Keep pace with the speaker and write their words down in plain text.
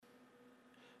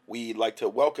we'd like to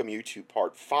welcome you to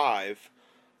part 5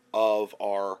 of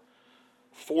our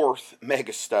fourth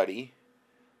mega study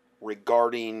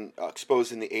regarding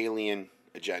exposing the alien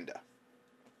agenda.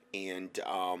 And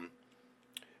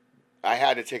I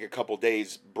had to take a couple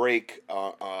days break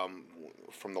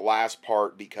from the last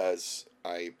part because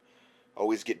I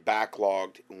always get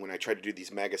backlogged when I try to do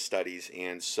these mega studies.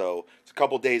 And so it's a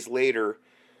couple days later,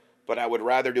 but I would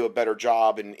rather do a better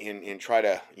job and try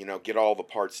to, get all the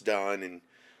parts done and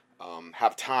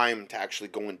have time to actually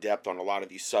go in depth on a lot of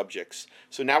these subjects.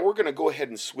 So now we're going to go ahead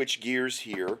and switch gears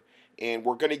here, and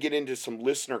we're going to get into some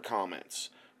listener comments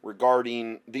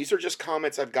regarding, these are just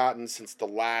comments I've gotten since the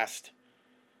last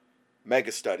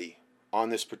mega study on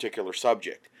this particular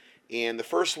subject. And the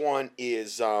first one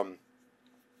is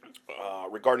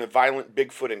regarding a violent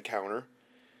Bigfoot encounter.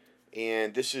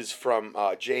 And this is from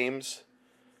James,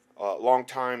 a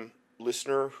longtime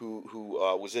listener who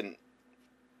was in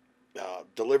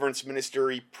deliverance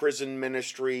ministry, prison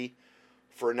ministry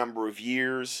for a number of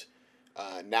years.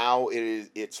 Now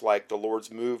it's like the Lord's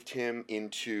moved him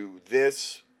into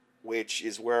this, which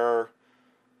is where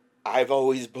I've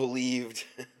always believed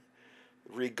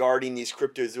regarding these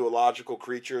cryptozoological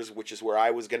creatures, which is where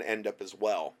I was going to end up as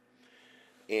well.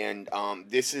 And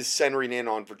this is centering in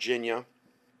on Virginia,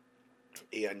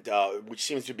 and which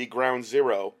seems to be ground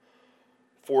zero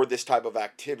for this type of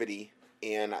activity.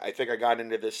 And I think I got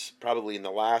into this probably in the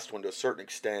last one to a certain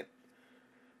extent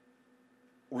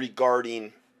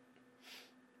regarding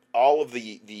all of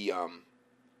the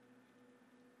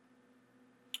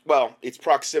its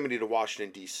proximity to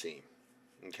Washington, D.C.,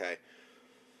 okay?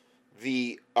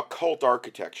 The occult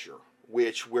architecture,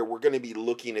 where we're going to be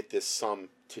looking at this some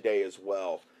today as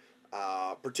well,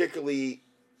 particularly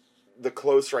the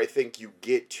closer I think you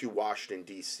get to Washington,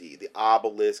 D.C., the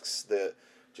obelisks,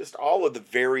 just all of the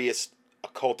various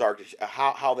occult architecture,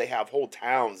 how they have whole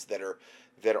towns that are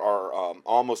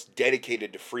almost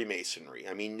dedicated to Freemasonry.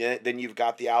 I mean, then you've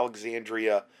got the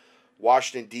Alexandria,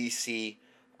 Washington, D.C.,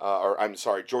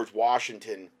 George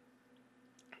Washington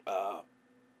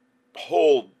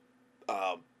whole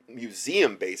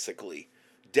museum, basically,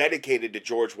 dedicated to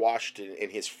George Washington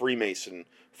and his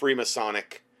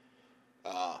Freemasonic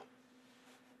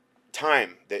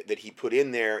time that he put in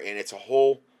there, and it's a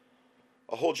whole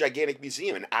gigantic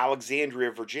museum in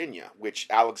Alexandria, Virginia, which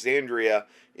Alexandria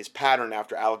is patterned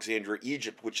after Alexandria,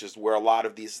 Egypt, which is where a lot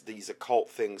of these occult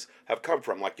things have come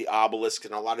from, like the obelisks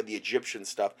and a lot of the Egyptian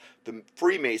stuff. The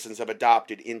Freemasons have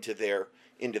adopted into their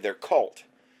cult.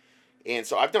 And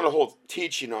so I've done a whole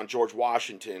teaching on George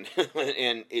Washington,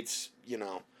 and it's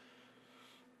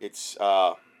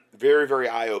very, very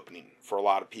eye-opening for a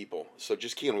lot of people. So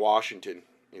just key in Washington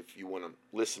if you want to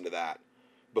listen to that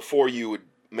before you would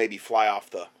maybe fly off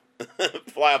the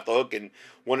hook and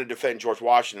want to defend George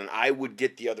Washington. I would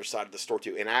get the other side of the story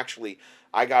too. And actually,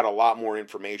 I got a lot more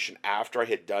information after I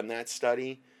had done that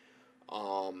study.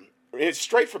 It's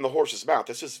straight from the horse's mouth.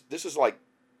 This is like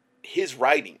his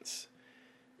writings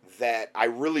that I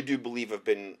really do believe have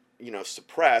been,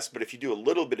 suppressed. But if you do a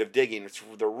little bit of digging,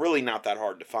 they're really not that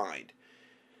hard to find.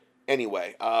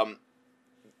 Anyway,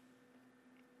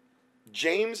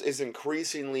 James has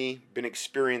increasingly been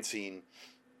experiencing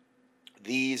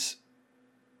these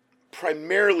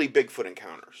primarily Bigfoot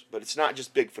encounters, but it's not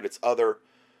just Bigfoot, it's other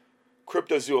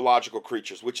cryptozoological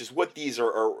creatures, which is what these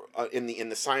are in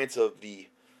the science of the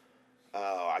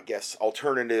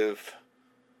alternative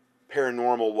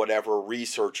paranormal whatever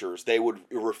researchers. They would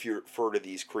refer to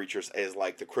these creatures as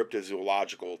like the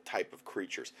cryptozoological type of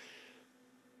creatures.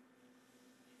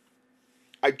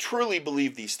 I truly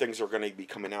believe these things are going to be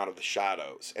coming out of the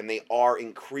shadows, and they are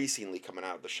increasingly coming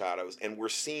out of the shadows, and we're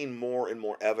seeing more and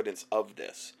more evidence of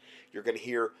this. You're going to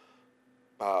hear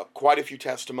quite a few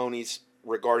testimonies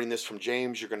regarding this from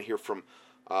James. You're going to hear from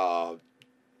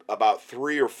about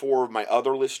 3 or 4 of my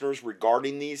other listeners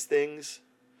regarding these things.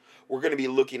 We're going to be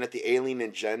looking at the alien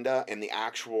agenda and the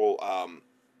actual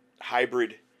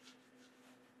hybrid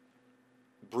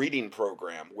breeding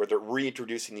program where they're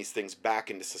reintroducing these things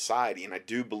back into society, and I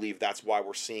do believe that's why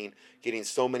we're getting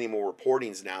so many more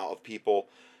reportings now of people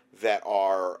that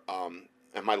are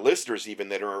and my listeners even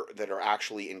that are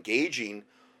actually engaging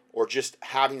or just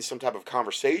having some type of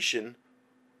conversation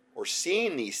or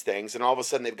seeing these things, and all of a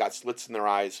sudden they've got slits in their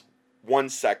eyes 1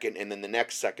 second and then the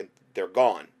next second they're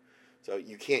gone. So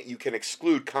you can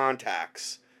exclude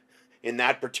contacts in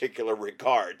that particular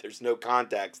regard. There's no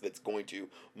contacts that's going to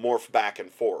morph back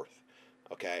and forth.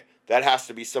 Okay? That has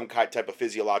to be some type of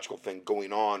physiological thing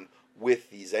going on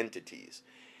with these entities.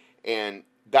 And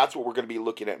that's what we're going to be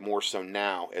looking at more so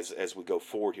now as we go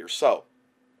forward here. So,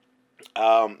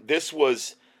 this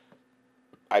was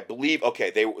I believe,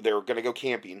 okay, they were going to go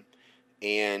camping,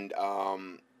 and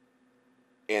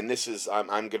this is, I'm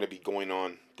going to be going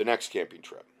on the next camping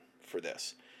trip for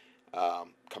this,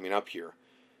 coming up here.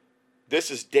 This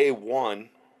is day one,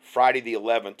 Friday the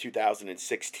 11th,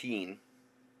 2016,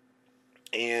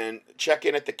 and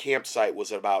check-in at the campsite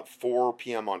was at about 4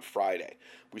 p.m. on Friday.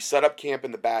 We set up camp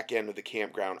in the back end of the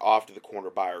campground off to the corner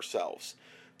by ourselves.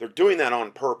 They're doing that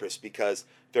on purpose because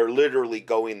they're literally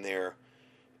going there.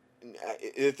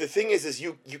 The thing is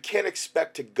you can't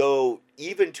expect to go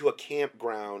even to a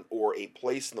campground or a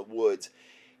place in the woods,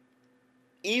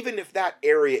 even if that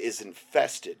area is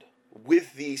infested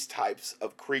with these types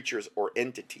of creatures or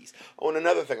entities. Oh, and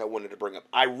another thing I wanted to bring up,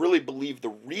 I really believe the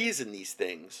reason these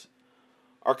things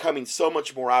are coming so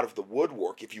much more out of the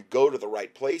woodwork if you go to the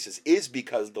right places is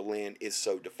because the land is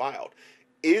so defiled,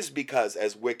 is because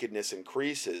as wickedness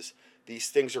increases, these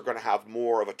things are going to have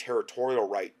more of a territorial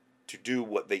right to do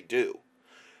what they do.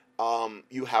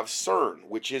 You have CERN,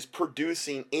 which is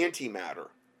producing antimatter,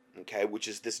 okay, which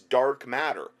is this dark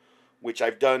matter, which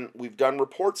we've done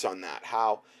reports on that,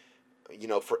 how,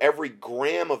 for every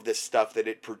gram of this stuff that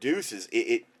it produces,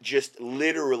 it just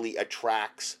literally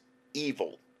attracts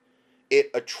evil.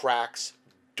 It attracts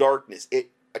darkness.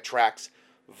 It attracts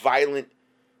violent,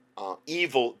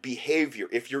 evil behavior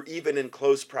if you're even in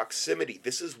close proximity.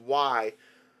 This is why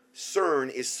CERN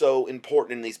is so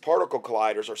important, and these particle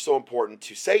colliders are so important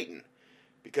to Satan,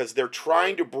 because they're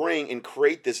trying to bring and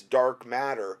create this dark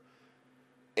matter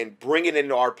and bring it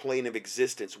into our plane of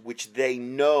existence, which they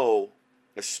know,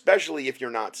 especially if you're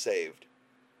not saved.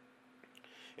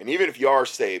 And even if you are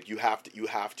saved, you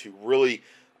have to really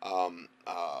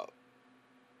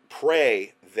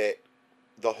pray that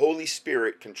the Holy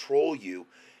Spirit control you.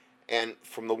 And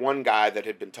from the one guy that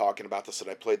had been talking about this, that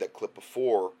I played that clip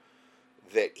before,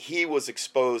 that he was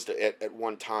exposed at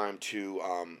one time to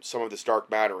some of this dark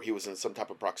matter. He was in some type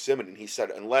of proximity, and he said,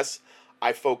 unless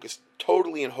I focus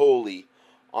totally and wholly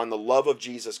on the love of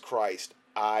Jesus Christ,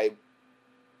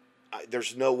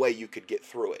 there's no way you could get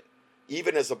through it.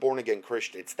 Even as a born-again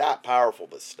Christian, it's that powerful,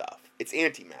 this stuff. It's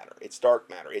antimatter. It's dark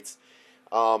matter. It's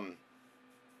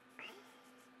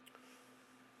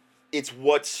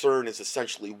what CERN is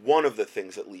essentially one of the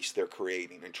things, at least, they're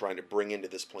creating and trying to bring into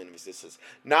this plane of existence.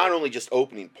 Not only just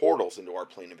opening portals into our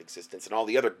plane of existence and all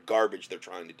the other garbage they're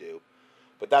trying to do,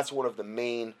 but that's one of the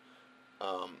main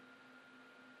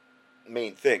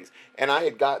things. And I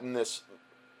had gotten this.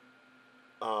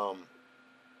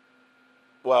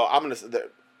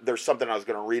 There's something I was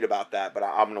gonna read about that, but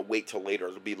I'm gonna wait till later.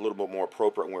 It'll be a little bit more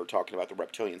appropriate when we're talking about the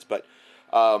reptilians. But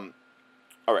all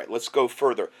right, let's go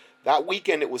further. That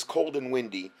weekend it was cold and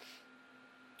windy,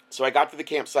 so I got to the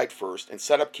campsite first and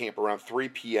set up camp around 3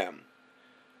 p.m.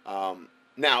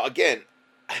 Now, again,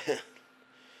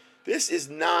 this is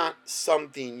not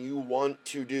something you want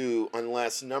to do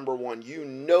unless, number one, you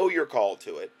know you're called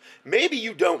to it. Maybe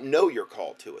you don't know you're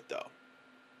called to it, though.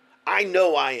 I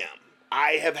know I am.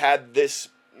 I have had this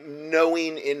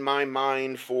knowing in my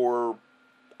mind for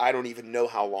I don't even know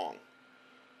how long.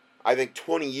 I think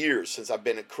 20 years since I've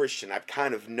been a Christian, I've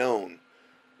kind of known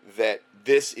that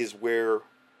this is where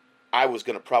I was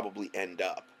going to probably end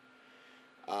up.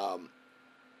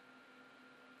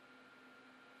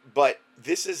 But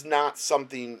this is not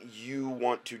something you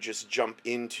want to just jump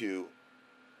into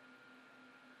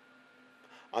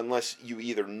unless you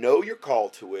either know you're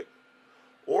called to it,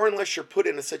 or unless you're put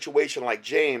in a situation like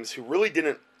James, who really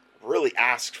didn't really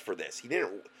ask for this. He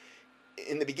didn't.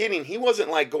 In the beginning, he wasn't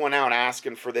like going out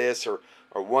asking for this or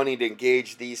wanting to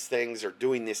engage these things or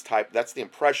doing this type. That's the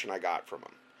impression I got from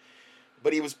him.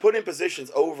 But he was put in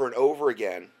positions over and over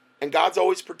again, and God's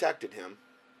always protected him,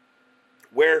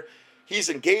 where he's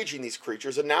engaging these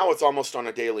creatures, and now it's almost on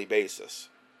a daily basis.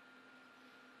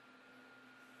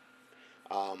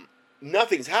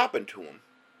 Nothing's happened to him,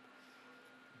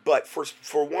 but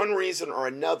for one reason or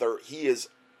another,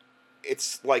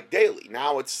 it's like daily.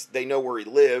 Now they know where he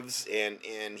lives, and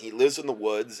he lives in the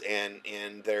woods,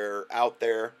 and they're out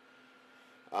there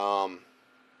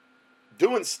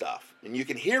doing stuff, and you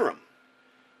can hear them.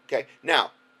 Okay,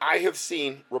 now I have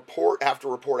seen report after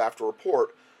report after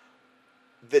report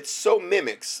that so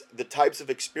mimics the types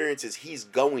of experiences he's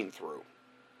going through,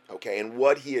 okay, and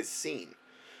what he has seen.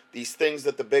 These things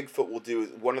that the Bigfoot will do,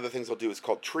 one of the things they'll do is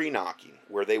called tree knocking,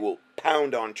 where they will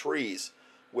pound on trees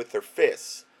with their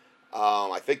fists.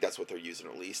 I think that's what they're using,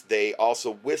 at least. They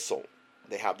also whistle.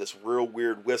 They have this real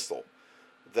weird whistle.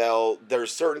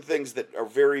 There's certain things that are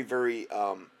very, very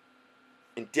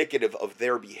indicative of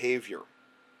their behavior.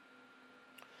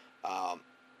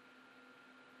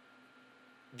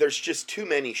 There's just too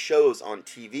many shows on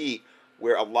TV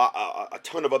where a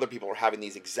ton of other people are having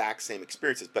these exact same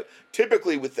experiences. But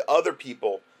typically with the other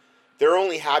people, they're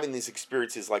only having these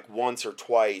experiences like once or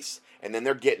twice, and then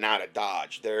they're getting out of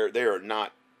Dodge. They are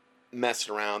not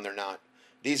messing around. They're not.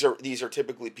 These are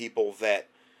typically people that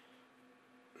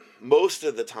most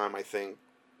of the time, I think,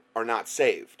 are not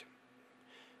saved,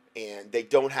 and they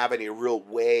don't have any real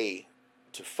way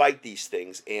to fight these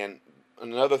things. And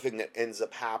another thing that ends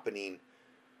up happening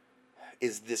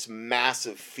is this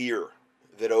massive fear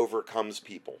that overcomes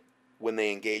people when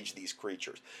they engage these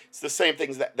creatures. It's the same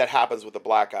things that happens with the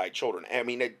black-eyed children. I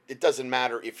mean, it doesn't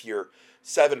matter if you're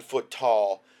 7 foot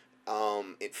tall,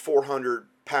 at 400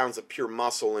 pounds of pure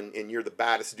muscle, and you're the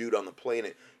baddest dude on the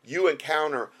planet. You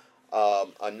encounter a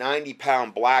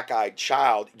 90-pound black-eyed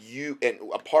child, and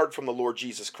apart from the Lord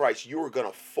Jesus Christ, you are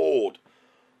going to fold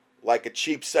like a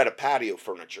cheap set of patio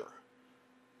furniture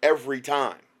every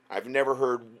time. I've never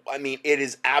heard, I mean, it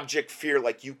is abject fear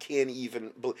like you can't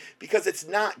even believe, because it's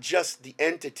not just the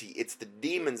entity, it's the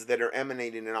demons that are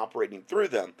emanating and operating through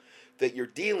them that you're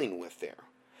dealing with there.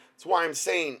 That's why I'm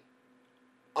saying,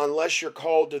 unless you're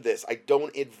called to this, I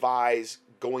don't advise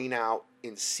going out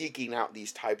and seeking out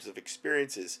these types of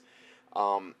experiences.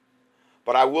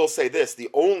 But I will say this, the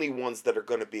only ones that are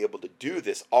going to be able to do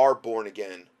this are born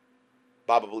again,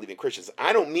 Bible-believing Christians.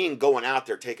 I don't mean going out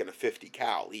there taking a 50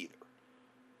 cal either.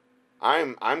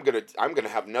 I'm gonna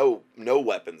have no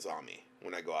weapons on me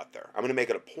when I go out there. I'm gonna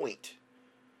make it a point.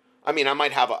 I mean, I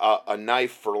might have a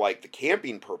knife for like the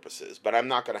camping purposes, but I'm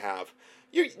not gonna have.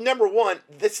 Number one,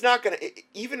 that's not gonna,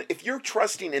 even if you're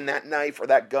trusting in that knife or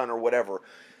that gun or whatever,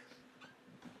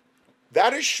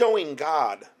 that is showing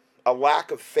God a lack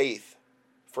of faith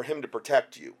for Him to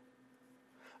protect you.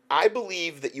 I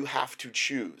believe that you have to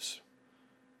choose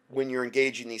when you're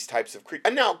engaging these types of creatures.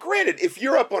 And now, granted, if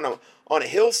you're up on a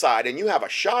hillside and you have a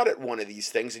shot at one of these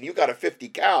things and you got a 50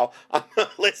 cal,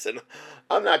 listen,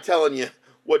 I'm not telling you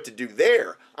what to do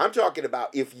there. I'm talking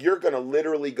about if you're going to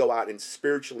literally go out and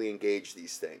spiritually engage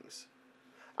these things.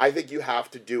 I think you have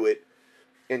to do it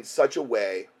in such a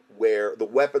way where the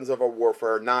weapons of our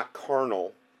warfare are not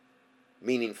carnal,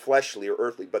 meaning fleshly or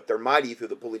earthly, but they're mighty through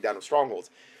the pulling down of strongholds.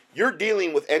 You're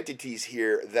dealing with entities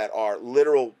here that are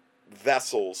literal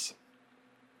vessels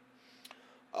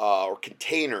or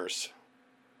containers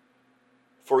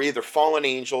for either fallen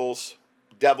angels,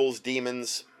 devils,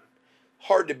 demons.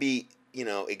 Hard to be,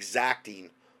 exacting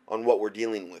on what we're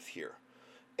dealing with here.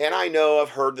 And I know I've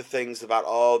heard the things about,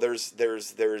 there's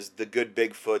the good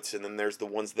Bigfoots, and then there's the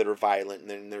ones that are violent, and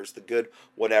then there's the good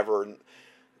whatever. And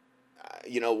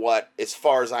you know what? As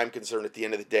far as I'm concerned, at the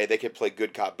end of the day, they can play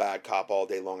good cop, bad cop all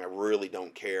day long. I really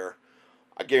don't care.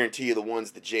 I guarantee you the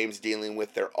ones that James dealing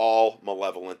with, they're all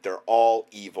malevolent. They're all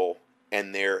evil.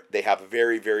 And they have a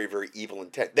very, very, very evil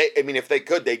intent. If they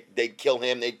could, they'd kill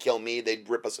him. They'd kill me. They'd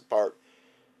rip us apart.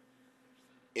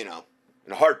 In a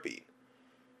heartbeat.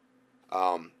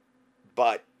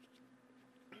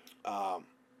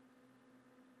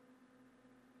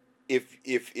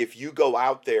 If you go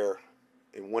out there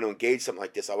and want to engage something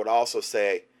like this, I would also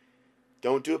say,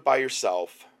 don't do it by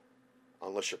yourself.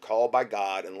 Unless you're called by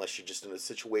God, unless you're just in a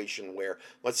situation where,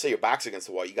 let's say your back's against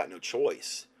the wall, you got no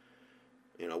choice.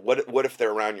 What if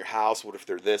they're around your house? What if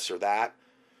they're this or that?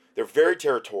 They're very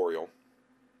territorial,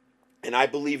 and I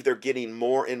believe they're getting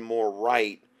more and more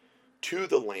right to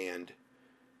the land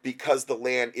because the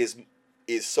land is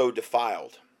so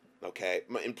defiled, okay?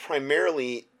 And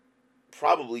primarily,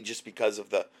 probably just because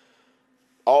of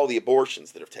all the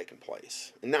abortions that have taken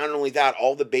place. And not only that,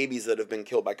 all the babies that have been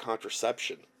killed by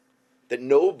contraception.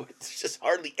 It's just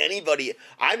hardly anybody,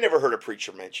 I've never heard a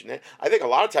preacher mention it. I think a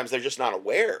lot of times they're just not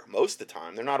aware, most of the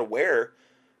time. They're not aware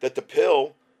that the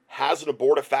pill has an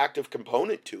abortifactive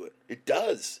component to it. It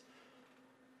does.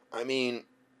 I mean,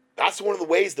 that's one of the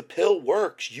ways the pill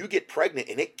works. You get pregnant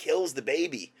and it kills the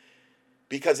baby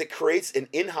because it creates an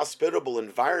inhospitable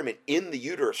environment in the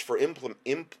uterus for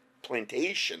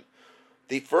implantation.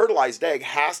 The fertilized egg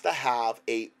has to have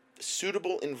a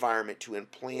suitable environment to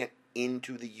implant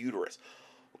into the uterus.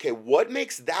 Okay, what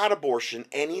makes that abortion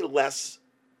any less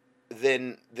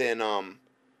than an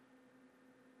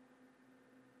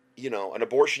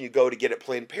abortion you go to get at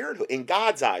Planned Parenthood? In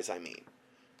God's eyes, I mean.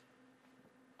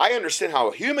 I understand how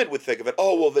a human would think of it.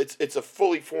 Oh, well, it's a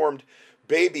fully formed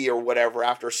baby or whatever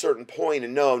after a certain point,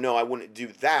 and no, I wouldn't do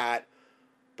that.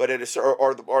 But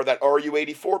or that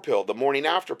RU84 pill, the morning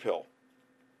after pill,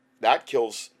 that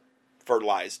kills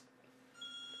fertilized.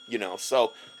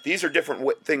 So these are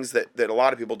different things that a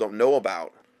lot of people don't know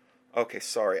about. Okay,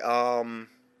 sorry.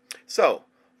 So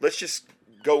let's just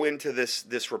go into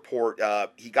this report.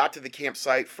 He got to the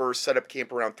campsite first, set up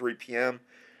camp around 3 p.m.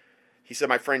 He said,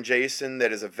 my friend Jason,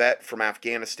 that is a vet from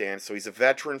Afghanistan. So he's a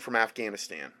veteran from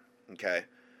Afghanistan. Okay.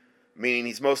 Meaning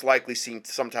he's most likely seen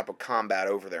some type of combat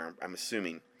over there, I'm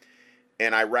assuming.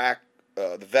 And Iraq,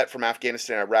 the vet from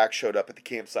Afghanistan, Iraq, showed up at the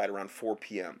campsite around 4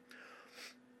 p.m.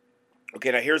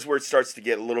 Okay, now here's where it starts to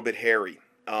get a little bit hairy.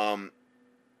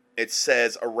 It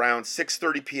says around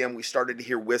 6:30 p.m. we started to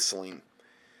hear whistling.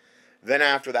 Then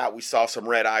after that, we saw some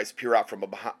red eyes peer out from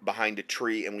behind a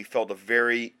tree, and we felt a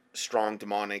very strong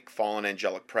demonic, fallen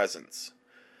angelic presence.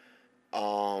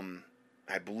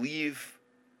 I believe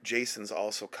Jason's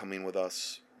also coming with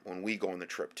us when we go on the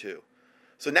trip too.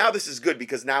 So now this is good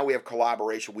because now we have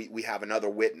collaboration. We have another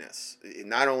witness.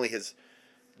 Not only has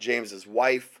James's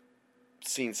wife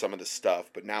seen some of this stuff,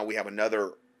 but now we have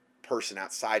another person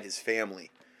outside his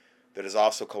family that has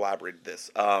also collaborated this.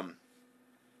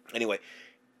 Anyway,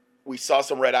 we saw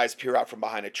some red eyes peer out from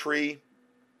behind a tree.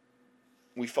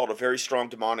 We felt a very strong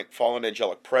demonic, fallen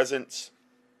angelic presence.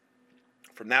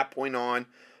 From that point on,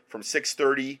 from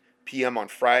 6:30 p.m. on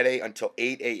Friday until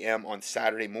 8 a.m. on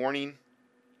Saturday morning,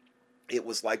 it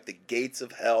was like the gates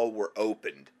of hell were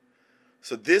opened.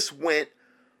 So this went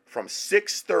from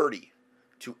 6:30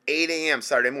 to 8 a.m.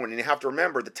 Saturday morning. And you have to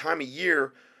remember, the time of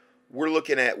year, we're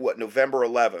looking at, November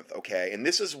 11th, okay? And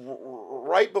this is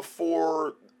right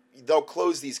before they'll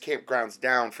close these campgrounds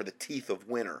down for the teeth of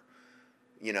winter.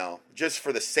 Just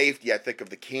for the safety, I think, of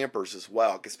the campers as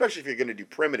well, especially if you're going to do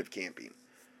primitive camping,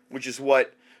 which is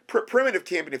what primitive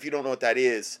camping, if you don't know what that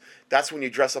is, that's when you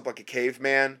dress up like a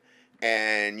caveman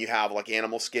and you have like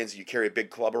animal skins and you carry a big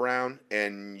club around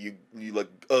and you like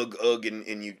ugh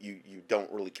and you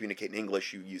don't really communicate in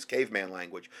English, you use caveman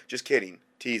language. Just kidding.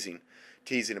 Teasing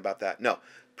about that. No.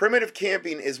 Primitive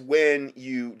camping is when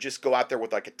you just go out there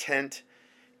with like a tent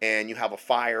and you have a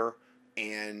fire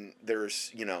and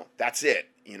there's, that's it.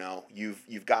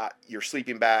 You've got your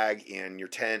sleeping bag and your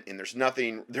tent, and there's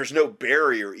no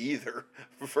barrier either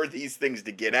for these things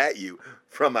to get at you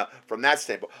from that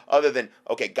standpoint, other than,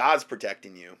 okay, God's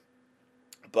protecting you,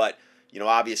 but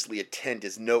obviously a tent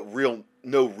is no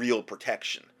real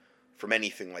protection from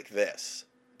anything like this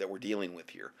that we're dealing with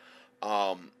here.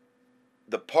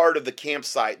 The part of the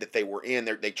campsite that they were in,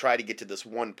 they try to get to this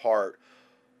one part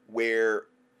where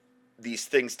these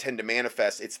things tend to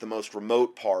manifest. It's the most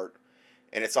remote part.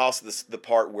 And it's also the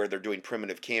part where they're doing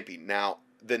primitive camping. Now,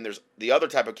 then there's the other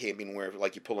type of camping where,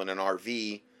 like, you pull in an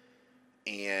RV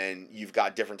and you've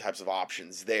got different types of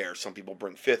options there. Some people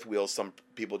bring fifth wheels. Some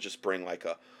people just bring, like,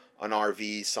 an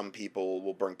RV. Some people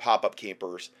will bring pop-up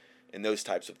campers and those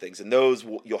types of things. And those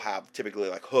you'll have typically,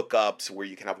 like, hookups where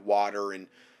you can have water and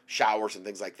showers and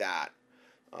things like that.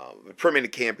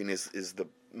 Primitive camping is the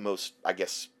most, I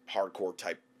guess, hardcore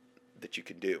type that you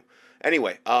can do.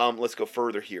 Anyway, let's go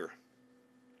further here.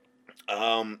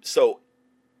 So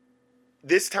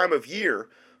this time of year,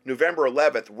 November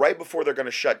 11th, right before they're going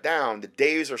to shut down, the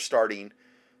days are starting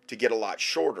to get a lot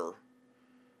shorter,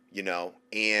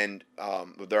 and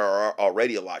there are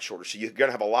already a lot shorter. So you're going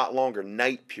to have a lot longer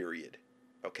night period,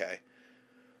 okay?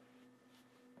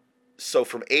 So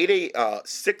from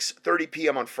 6:30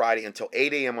 p.m. on Friday until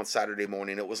 8 a.m. on Saturday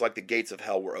morning, it was like the gates of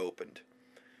hell were opened.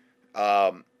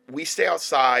 We stay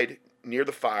outside near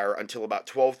the fire until about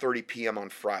 12:30 p.m. on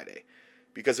Friday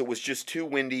because it was just too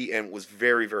windy and it was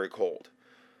very, very cold.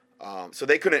 So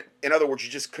they couldn't, in other words, you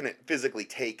just couldn't physically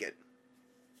take it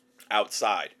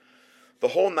outside. The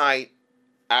whole night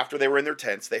after they were in their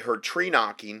tents, they heard tree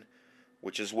knocking,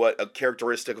 which is a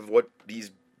characteristic of what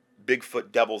these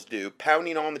Bigfoot devils do,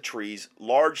 pounding on the trees,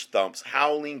 large thumps,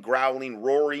 howling, growling,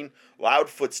 roaring, loud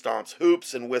foot stomps,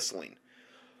 hoops, and whistling.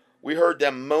 We heard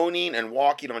them moaning and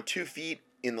walking on 2 feet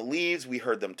in the leaves. We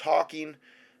heard them talking,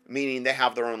 meaning they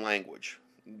have their own language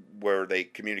where they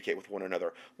communicate with one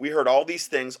another. We heard all these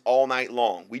things all night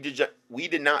long. We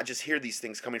did not just hear these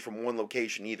things coming from one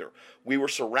location either. We were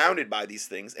surrounded by these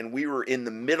things, and we were in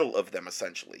the middle of them,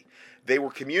 essentially. They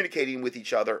were communicating with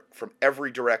each other from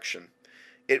every direction.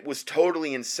 It was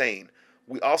totally insane.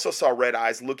 We also saw red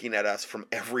eyes looking at us from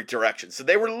every direction. So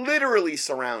they were literally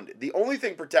surrounded. The only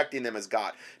thing protecting them is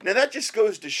God. Now that just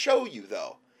goes to show you,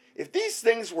 though, if these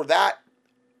things were that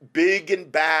big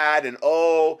and bad and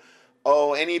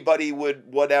anybody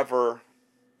would whatever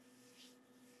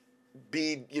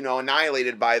be,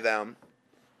 annihilated by them,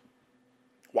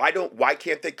 why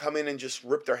can't they come in and just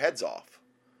rip their heads off?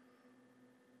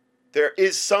 There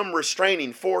is some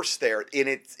restraining force there, and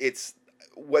it's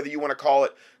whether you want to call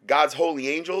it God's holy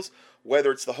angels,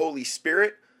 whether it's the Holy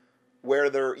Spirit,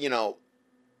 whether,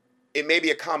 it may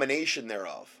be a combination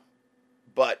thereof.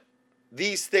 But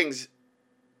these things,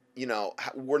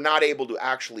 were not able to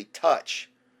actually touch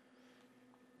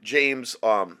James'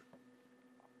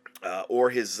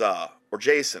 or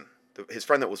Jason, his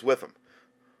friend that was with him.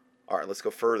 All right, let's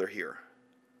go further here.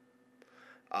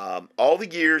 All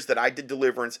the years that I did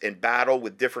deliverance and battle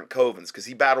with different covens, because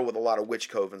he battled with a lot of witch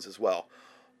covens as well,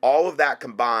 all of that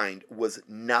combined was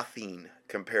nothing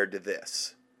compared to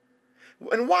this.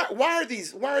 And why are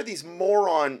these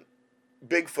moron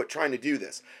Bigfoot trying to do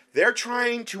this? They're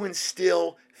trying to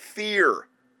instill fear.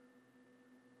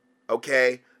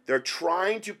 Okay? They're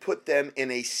trying to put them in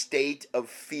a state of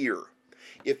fear.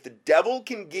 If the devil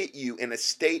can get you in a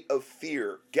state of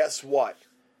fear, guess what?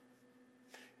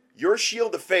 Your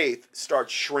shield of faith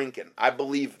starts shrinking. I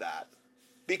believe that.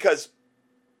 Because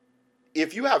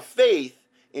if you have faith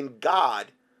in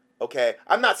God, okay,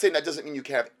 I'm not saying that doesn't mean you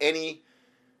can have any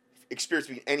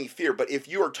experience any fear, but if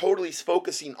you are totally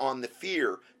focusing on the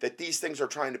fear that these things are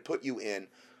trying to put you in,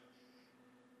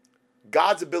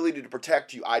 God's ability to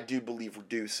protect you, I do believe,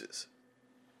 reduces.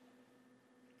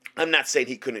 I'm not saying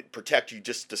he couldn't protect you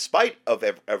just despite of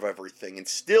everything and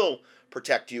still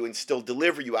protect you and still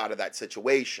deliver you out of that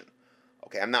situation.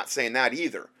 Okay, I'm not saying that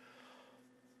either.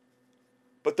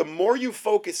 But the more you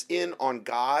focus in on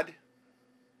God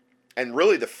and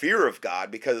really the fear of God,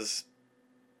 because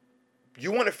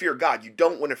you want to fear God, you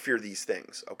don't want to fear these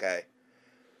things, okay?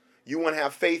 You want to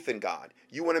have faith in God.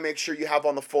 You want to make sure you have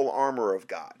on the full armor of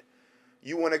God.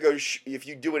 You want to go, if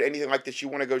you do it anything like this, you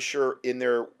want to go sure in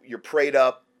there, you're prayed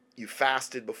up, you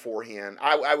fasted beforehand.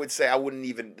 I would say I wouldn't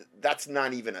even, that's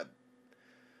not even a,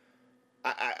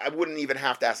 I wouldn't even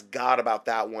have to ask God about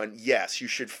that one. Yes, you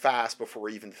should fast before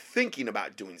even thinking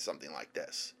about doing something like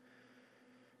this.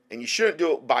 And you shouldn't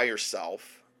do it by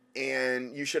yourself.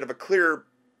 And you should have a clear,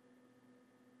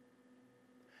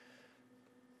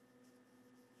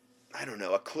 I don't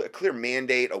know, a clear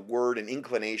mandate, a word, an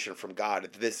inclination from God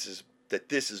that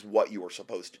this is what you are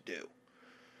supposed to do.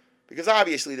 Because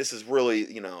obviously this is really,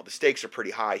 the stakes are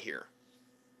pretty high here.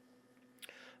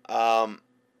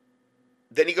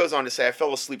 Then he goes on to say, I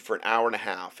fell asleep for an hour and a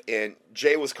half, and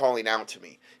Jay was calling out to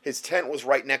me. His tent was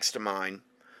right next to mine,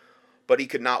 but he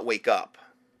could not wake up.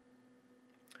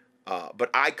 But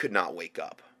I could not wake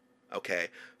up. Okay,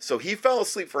 so he fell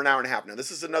asleep for an hour and a half. Now,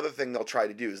 this is another thing they'll try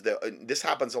to do. Is that this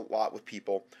happens a lot with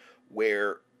people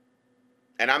where,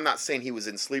 and I'm not saying he was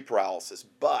in sleep paralysis,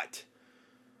 but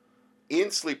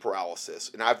in sleep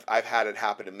paralysis, and I've had it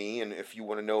happen to me, and if you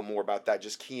want to know more about that,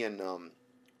 just key in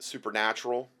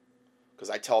Supernatural, because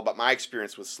I tell about my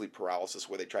experience with sleep paralysis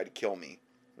where they tried to kill me,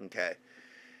 okay?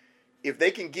 If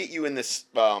they can get you in this,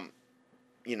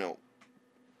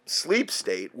 sleep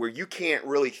state where you can't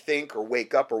really think or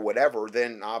wake up or whatever,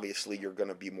 then obviously you're going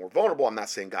to be more vulnerable. I'm not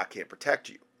saying God can't protect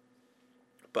you,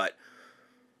 but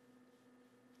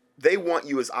they want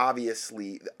you as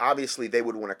obviously they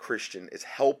would want a Christian as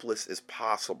helpless as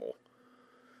possible,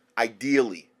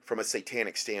 ideally from a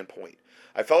satanic standpoint.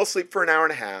 I fell asleep for an hour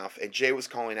and a half, and Jay was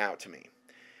calling out to me.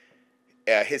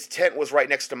 His tent was right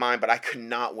next to mine, but I could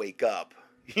not wake up.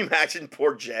 Can you imagine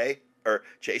poor Jay, or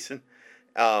Jason?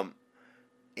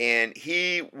 And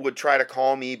he would try to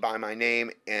call me by my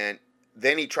name, and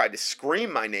then he tried to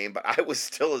scream my name, but I was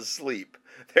still asleep.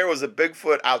 There was a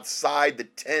Bigfoot outside the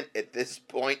tent at this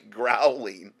point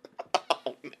growling.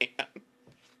 Oh, man.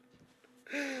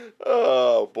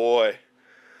 Oh, boy.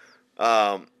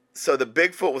 So the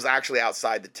Bigfoot was actually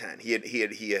outside the tent. He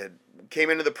had came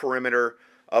into the perimeter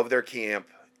of their camp,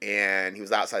 and he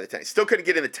was outside the tent. He still couldn't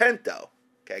get in the tent, though.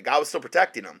 Okay, God was still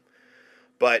protecting him.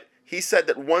 But he said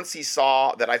that once he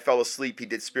saw that I fell asleep, he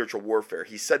did spiritual warfare.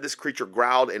 He said this creature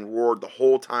growled and roared the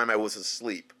whole time I was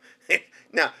asleep.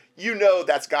 Now,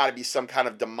 that's got to be some kind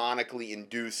of demonically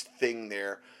induced thing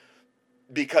there,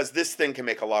 because this thing can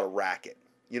make a lot of racket.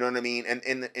 You know what I mean? And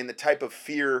in the type of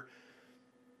fear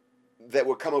that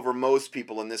would come over most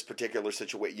people in this particular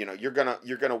situation, you're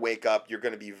gonna wake up, you're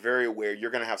gonna be very aware,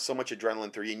 you're gonna have so much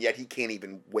adrenaline through you, and yet he can't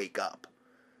even wake up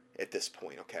at this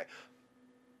point. Okay.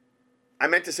 I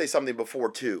meant to say something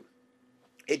before, too.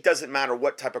 It doesn't matter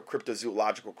what type of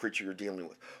cryptozoological creature you're dealing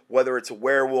with. Whether it's a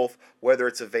werewolf, whether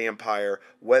it's a vampire,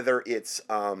 whether it's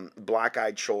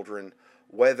black-eyed children,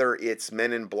 whether it's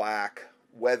men in black,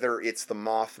 whether it's the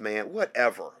Mothman,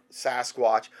 whatever,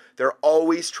 Sasquatch, they're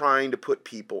always trying to put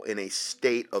people in a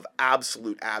state of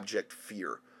absolute abject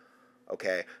fear.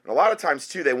 Okay, and a lot of times,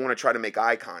 too, they want to try to make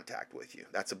eye contact with you.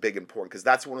 That's a big important, because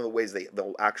that's one of the ways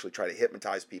they'll actually try to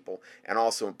hypnotize people and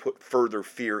also put further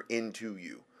fear into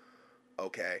you.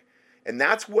 Okay, and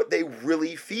that's what they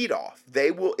really feed off.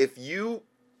 They will, if you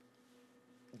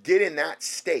get in that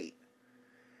state,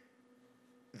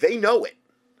 they know it,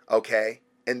 okay,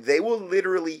 and they will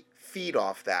literally feed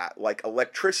off that like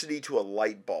electricity to a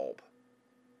light bulb.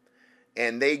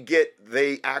 and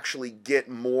they actually get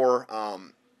more.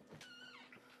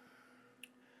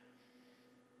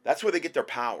 That's where they get their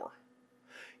power.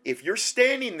 If you're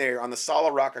standing there on the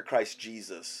solid rock of Christ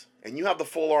Jesus, and you have the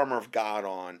full armor of God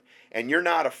on, and you're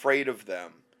not afraid of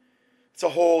them, it's a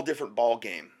whole different ball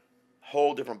game.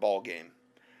 Whole different ball game.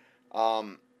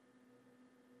 I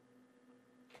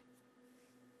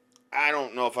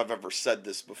don't know if I've ever said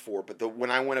this before, but when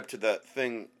I went up to the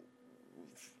thing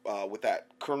with that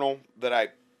colonel that I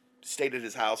stayed at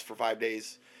his house for 5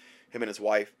 days, him and his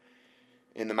wife,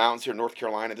 in the mountains here in North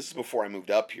Carolina, this is before I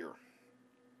moved up here.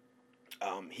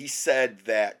 He said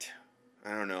that,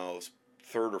 I don't know, it was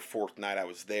third or fourth night I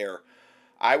was there.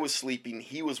 I was sleeping.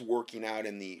 He was working out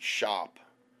in the shop.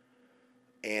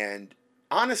 And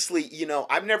honestly,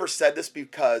 I've never said this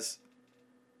because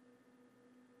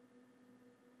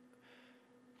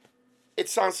it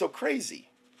sounds so crazy.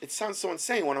 It sounds so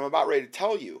insane when I'm about ready to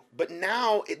tell you. But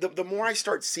now, the more I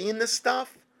start seeing this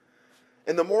stuff,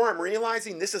 and the more I'm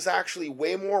realizing this is actually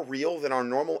way more real than our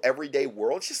normal everyday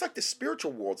world. It's just like the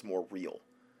spiritual world's more real.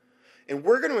 And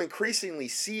we're going to increasingly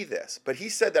see this. But he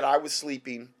said that I was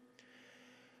sleeping,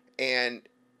 and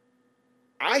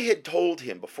I had told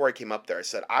him before I came up there, I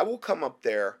said, I will come up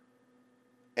there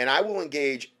and I will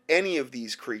engage any of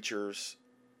these creatures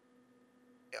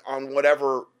on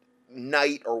whatever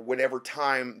night or whatever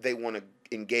time they want to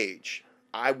engage.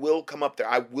 I will come up there.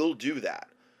 I will do that.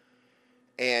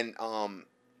 And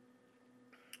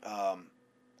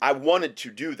I wanted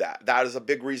to do that. That is a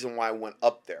big reason why I went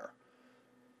up there.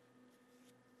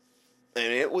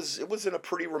 And it was in a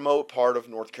pretty remote part of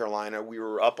North Carolina. We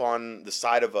were up on the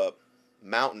side of a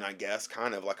mountain, I guess,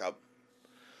 kind of like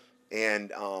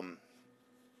and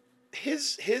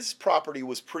his property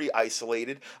was pretty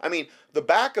isolated. I mean, the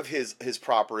back of his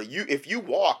property, if you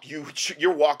walked,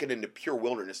 you're walking into pure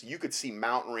wilderness. You could see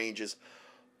mountain ranges.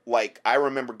 Like, I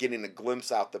remember getting a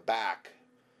glimpse out the back,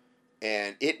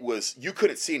 and you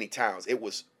couldn't see any towns. It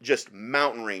was just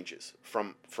mountain ranges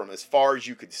from as far as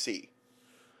you could see.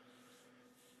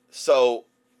 So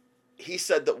he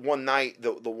said that one night,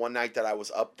 the one night that I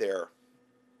was up there.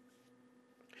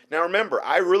 Now remember,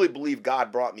 I really believe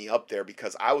God brought me up there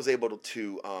because I was able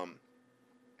to,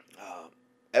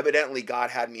 evidently God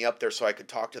had me up there so I could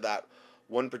talk to that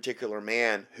one particular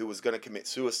man who was going to commit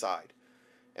suicide.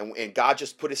 And God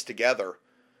just put us together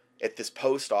at this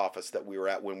post office that we were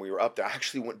at when we were up there. I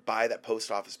actually went by that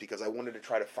post office because I wanted to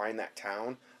try to find that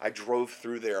town. I drove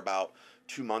through there about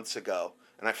 2 months ago,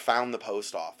 and I found the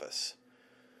post office.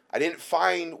 I didn't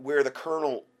find where the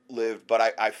colonel lived,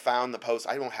 but I found the post.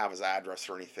 I don't have his address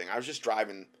or anything. I was just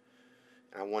driving,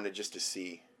 and I wanted just to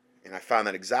see. And I found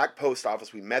that exact post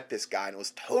office. We met this guy, and it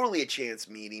was totally a chance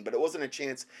meeting, but it wasn't a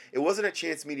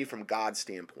chance meeting from God's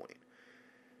standpoint.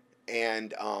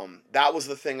 And that was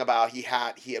the thing about he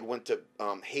had went to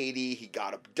Haiti. He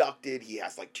got abducted. He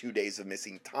has like 2 days of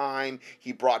missing time.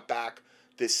 He brought back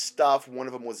this stuff. One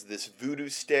of them was this voodoo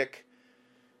stick,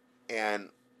 and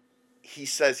he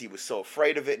says he was so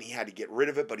afraid of it and he had to get rid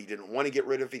of it, but he didn't want to get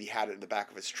rid of it. He had it in the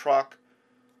back of his truck.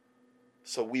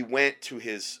 So we went to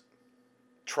his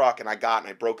truck, and I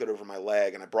broke it over my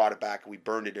leg, and I brought it back, and we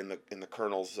burned it in the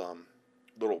colonel's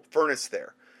little furnace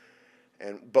there.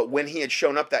 But when he had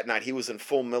shown up that night, he was in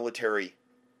full military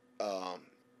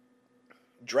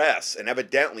dress, and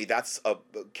evidently that's a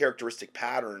characteristic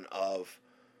pattern of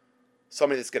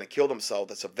somebody that's going to kill themselves.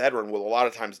 That's a veteran will a lot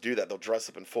of times do that. They'll dress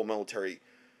up in full military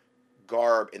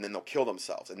garb, and then they'll kill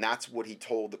themselves. And that's what he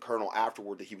told the colonel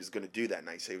afterward that he was going to do that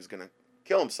night. He said he was going to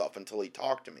kill himself until he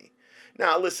talked to me.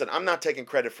 Now, listen, I'm not taking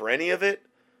credit for any of it.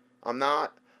 I'm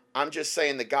not. I'm just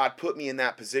saying that God put me in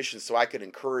that position so I could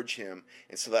encourage him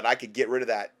and so that I could get rid of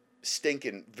that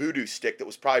stinking voodoo stick that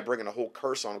was probably bringing a whole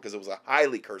curse on him because it was a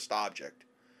highly cursed object,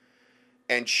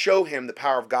 and show him the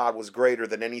power of God was greater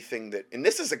than anything that. And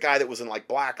this is a guy that was in like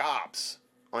Black Ops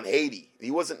on Haiti.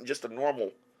 He wasn't just a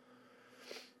normal.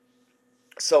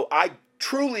 So I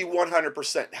truly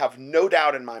 100% have no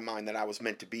doubt in my mind that I was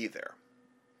meant to be there.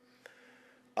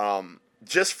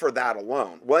 Just for that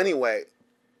alone. Well, anyway,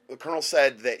 the colonel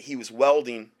said that he was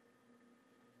welding,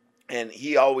 and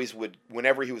he always would,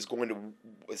 whenever he was going to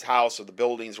his house or the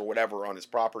buildings or whatever on his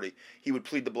property, he would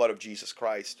plead the blood of Jesus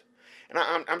Christ. And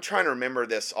I'm trying to remember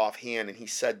this offhand, and he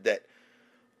said that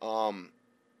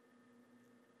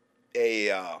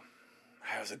it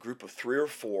was a group of 3 or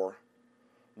 4.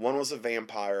 One was a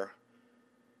vampire.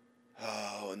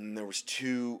 Oh, and there was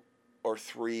 2 or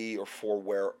 3 or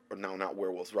 4 not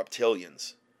werewolves,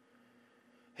 reptilians.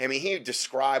 I mean, he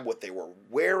described what they were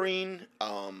wearing,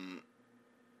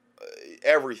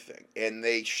 everything. And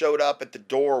they showed up at the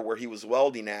door where he was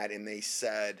welding at, and they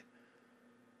said,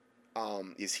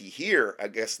 is he here? I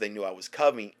guess they knew I was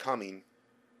coming.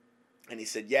 And he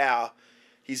said, yeah,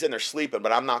 he's in there sleeping,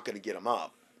 but I'm not going to get him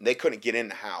up. And they couldn't get in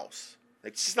the house.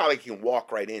 It's just not like you can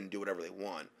walk right in and do whatever they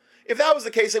want. If that was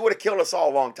the case, they would have killed us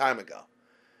all a long time ago.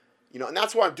 And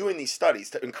that's why I'm doing these studies,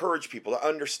 to encourage people to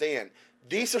understand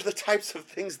these are the types of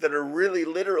things that are really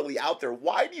literally out there.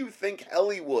 Why do you think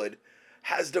Hollywood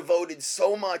has devoted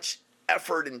so much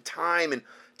effort and time and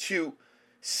to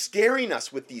scaring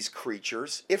us with these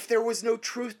creatures if there was no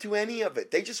truth to any of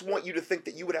it? They just want you to think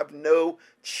that you would have no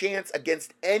chance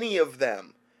against any of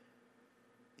them.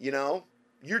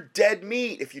 You're dead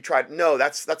meat if you tried. No,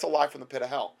 that's a lie from the pit of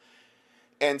hell.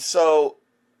 And so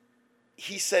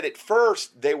he said at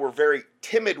first they were very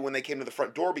timid when they came to the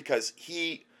front door because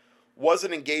he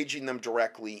wasn't engaging them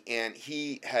directly, and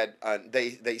he had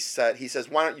he says,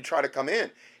 why don't you try to come in?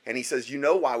 And he says,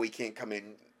 why we can't come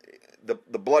in?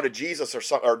 The blood of Jesus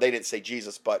or they didn't say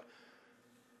Jesus, but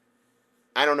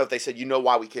I don't know if they said,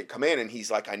 why we can't come in? And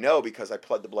he's like, I know, because I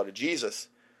pled the blood of Jesus.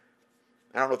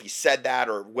 I don't know if he said that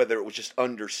or whether it was just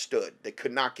understood. They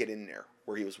could not get in there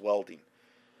where he was welding.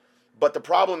 But the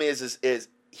problem is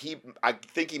I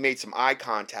think he made some eye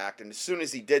contact, and as soon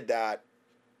as he did that,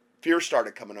 fear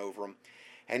started coming over him.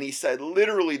 And he said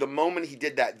literally the moment he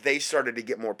did that, they started to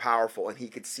get more powerful, and he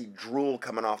could see drool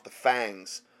coming off the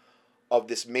fangs of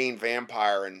this main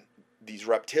vampire and these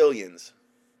reptilians.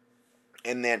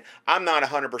 And then I'm not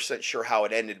 100% sure how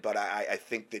it ended, but I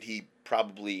think that he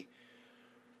probably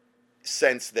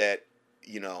sensed that,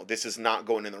 this is not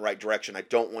going in the right direction. I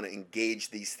don't want to engage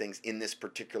these things in this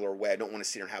particular way. I don't want to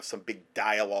sit here and have some big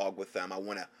dialogue with them. I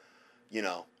want to,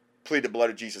 plead the blood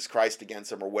of Jesus Christ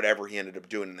against them or whatever he ended up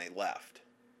doing, and they left.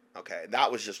 Okay,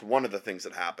 that was just one of the things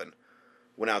that happened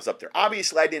when I was up there.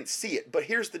 Obviously, I didn't see it, but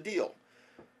here's the deal.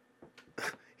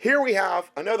 Here we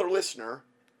have another listener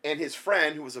and his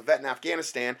friend who was a vet in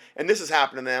Afghanistan, and this has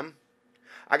happened to them.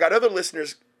 I got other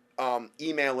listeners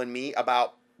emailing me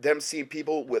about them seeing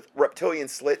people with reptilian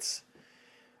slits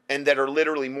and that are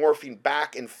literally morphing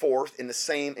back and forth in the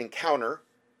same encounter.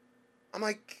 I'm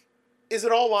like, is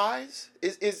it all lies?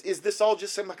 Is this all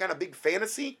just some kind of big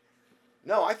fantasy?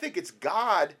 No, I think it's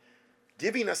God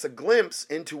giving us a glimpse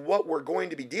into what we're going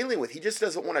to be dealing with. He just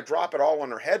doesn't want to drop it all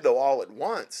on our head, though, all at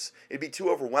once. It'd be too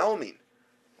overwhelming.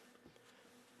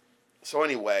 So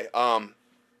anyway, I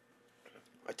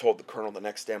told the colonel the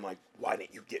next day, I'm like, why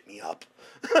didn't you get me up?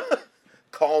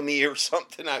 Call me or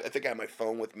something. I think I had my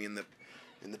phone with me in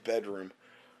the bedroom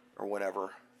or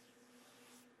whatever.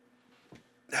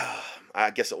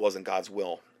 I guess it wasn't God's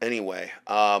will. Anyway,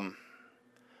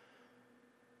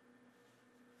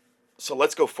 so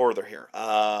let's go further here.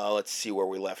 Let's see where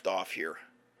we left off here.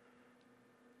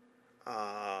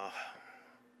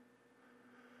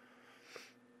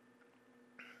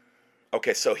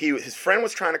 Okay, so his friend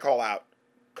was trying to call out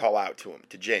to him,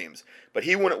 to James, but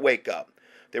he wouldn't wake up.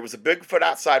 There was a Bigfoot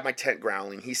outside my tent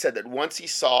growling. He said that once he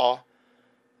saw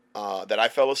that I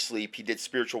fell asleep, he did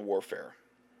spiritual warfare.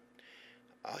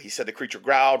 He said the creature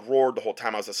growled, roared the whole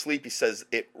time I was asleep. He says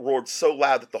it roared so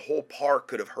loud that the whole park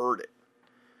could have heard it.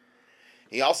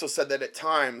 He also said that at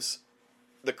times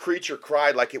the creature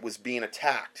cried like it was being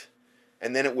attacked,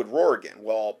 and then it would roar again.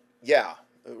 Well, yeah,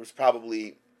 it was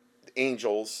probably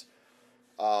angels,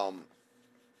 or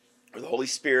the Holy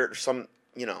Spirit, or some,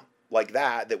 like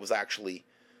that was actually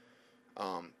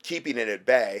keeping it at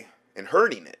bay and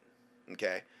hurting it.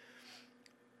 Okay,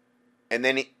 and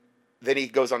then he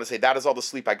goes on to say, that is all the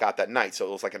sleep I got that night. So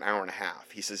it was like an hour and a half.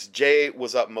 He says, Jay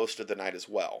was up most of the night as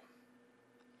well.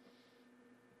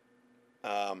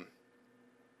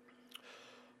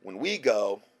 When we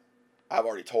go, I've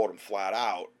already told him flat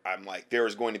out, I'm like, there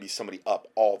is going to be somebody up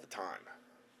all the time.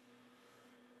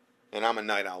 And I'm a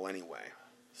night owl anyway.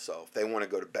 So if they want to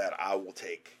go to bed, I'll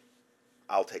take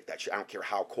that shit. I don't care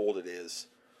how cold it is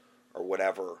or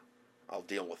whatever. I'll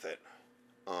deal with it.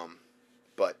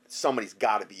 But somebody's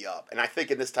got to be up. And I think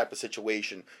in this type of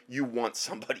situation, you want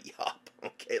somebody up.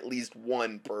 Okay, at least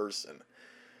one person.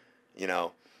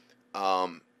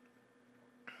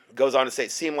 Goes on to say,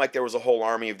 it seemed like there was a whole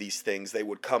army of these things. They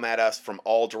would come at us from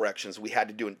all directions. We had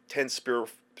to do intense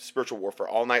spiritual warfare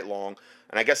all night long.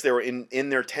 And I guess they were in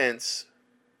their tents,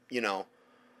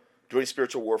 doing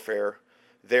spiritual warfare.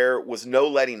 There was no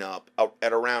letting up.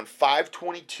 At around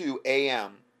 5:22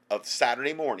 a.m. of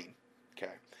Saturday morning,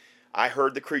 okay, I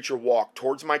heard the creature walk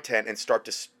towards my tent and start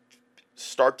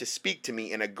to speak to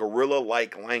me in a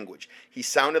gorilla-like language. He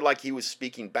sounded like he was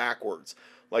speaking backwards,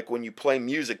 like when you play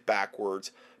music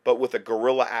backwards, but with a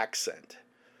gorilla accent.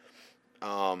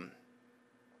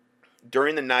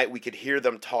 During the night, we could hear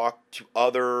them talk to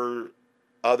other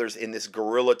others in this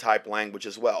gorilla type language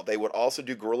as well. They would also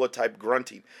do gorilla type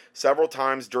grunting. Several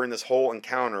times during this whole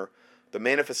encounter, the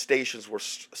manifestations were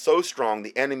so strong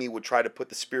the enemy would try to put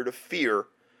the spirit of fear,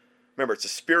 remember it's a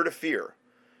spirit of fear,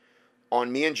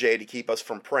 on me and Jay to keep us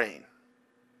from praying.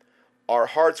 Our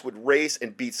hearts would race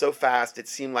and beat so fast it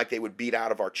seemed like they would beat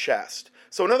out of our chest.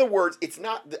 So in other words, it's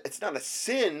not a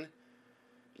sin,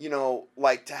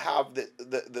 like to have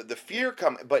the fear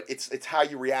come, but it's how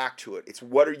you react to it. It's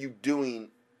what are you doing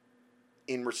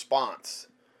in response,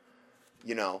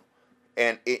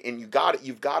 and you've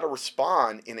got to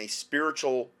respond in a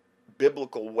spiritual,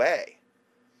 biblical way.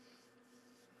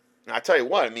 And I tell you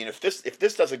what, I mean, if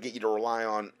this doesn't get you to rely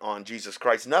on Jesus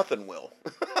Christ, nothing will.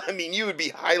 I mean, you would be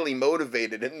highly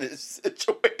motivated in this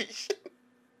situation.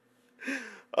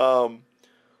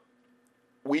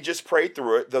 We just prayed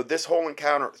through it. Through this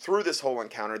whole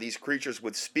encounter, these creatures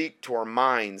would speak to our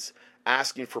minds,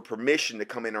 asking for permission to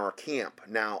come in our camp.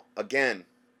 Now, again,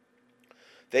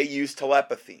 they use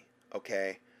telepathy.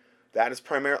 Okay, that is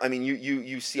primarily. I mean,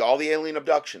 you see all the alien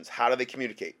abductions. How do they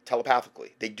communicate?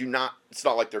 Telepathically. They do not. It's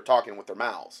not like they're talking with their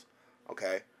mouths.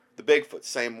 Okay, the Bigfoot,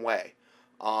 same way.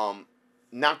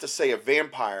 Not to say a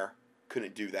vampire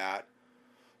couldn't do that,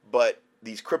 but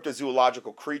these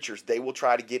cryptozoological creatures, they will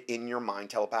try to get in your mind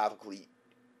telepathically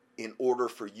in order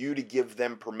for you to give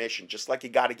them permission. Just like you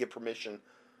got to give permission.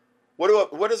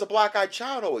 What does a black-eyed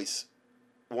child always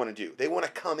want to do? They want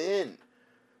to come in.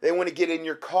 They want to get in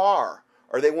your car,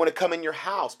 or they want to come in your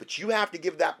house, but you have to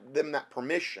give them that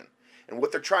permission. And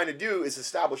what they're trying to do is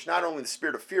establish not only the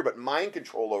spirit of fear, but mind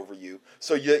control over you,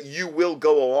 so you will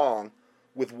go along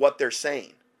with what they're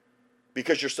saying,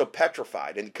 because you're so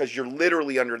petrified and because you're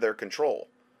literally under their control.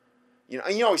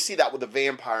 And you always see that with the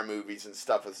vampire movies and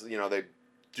stuff. As they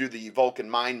do the Vulcan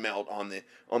mind melt on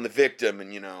the victim,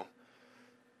 and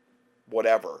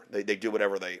whatever they do,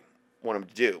 whatever they want them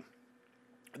to do.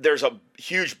 There's a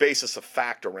huge basis of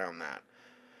fact around that.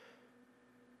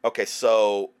 Okay,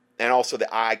 so, and also the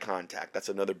eye contact. That's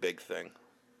another big thing.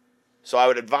 So I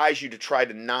would advise you to try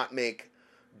to not make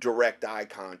direct eye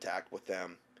contact with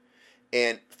them.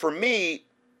 And for me,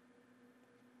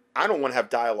 I don't want to have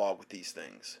dialogue with these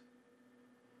things.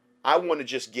 I want to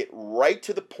just get right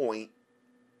to the point,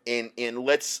 and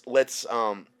let's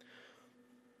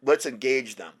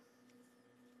engage them.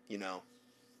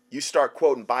 You start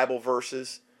quoting Bible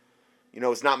verses.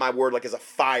 It's not my word like as a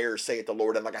fire, saith the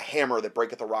Lord, and like a hammer that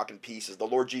breaketh a rock in pieces. The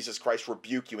Lord Jesus Christ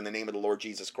rebuke you in the name of the Lord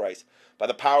Jesus Christ. By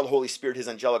the power of the Holy Spirit, his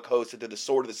angelic host, and through the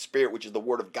sword of the Spirit, which is the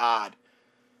word of God.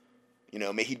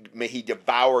 May he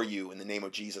devour you in the name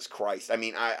of Jesus Christ. I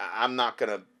mean,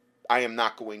 I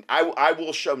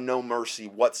will show no mercy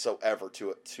whatsoever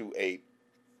to a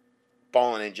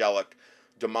fallen angelic,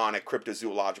 demonic,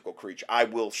 cryptozoological creature. I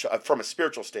will show, from a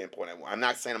spiritual standpoint. I'm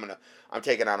not saying I'm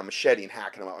taking out a machete and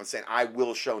hacking them up. I'm saying I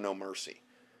will show no mercy,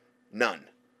 none.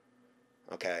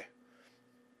 Okay.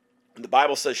 The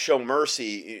Bible says, "Show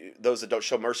mercy." Those that don't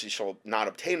show mercy shall not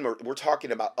obtain mercy. We're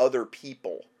talking about other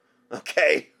people.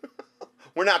 Okay.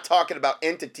 We're not talking about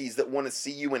entities that want to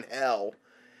see you in hell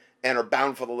and are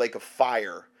bound for the lake of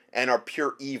fire and are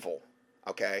pure evil.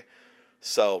 Okay.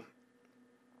 So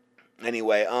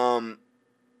anyway,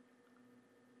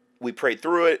 we prayed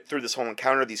through it. Through this whole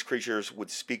encounter, these creatures would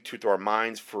speak to our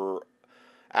minds for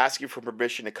asking for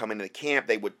permission to come into the camp.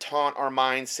 They would taunt our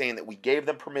minds, saying that we gave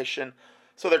them permission.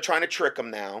 So they're trying to trick them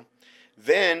now.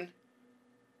 Then,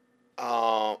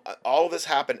 all of this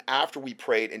happened after we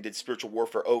prayed and did spiritual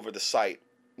warfare over the site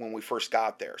when we first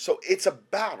got there. So it's a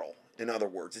battle, in other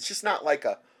words. It's just not like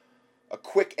a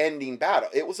quick ending battle.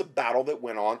 It was a battle that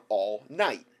went on all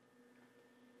night.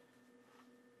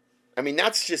 I mean,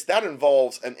 that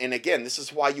involves, and again, this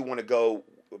is why you want to go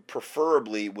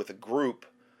preferably with a group,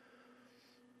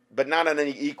 but not on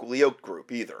any equally yoked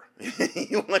group either.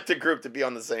 You want the group to be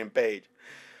on the same page.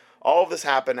 All of this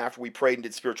happened after we prayed and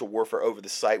did spiritual warfare over the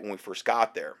site when we first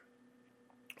got there.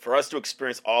 For us to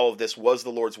experience all of this was the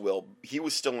Lord's will. He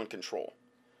was still in control.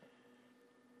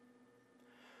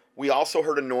 We also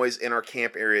heard a noise in our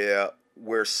camp area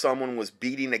where someone was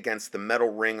beating against the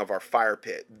metal ring of our fire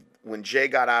pit. When Jay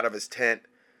got out of his tent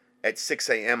at 6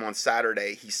 a.m. on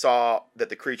Saturday, he saw that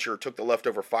the creature took the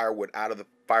leftover firewood out of the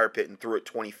fire pit and threw it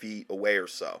 20 feet away or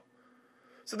so.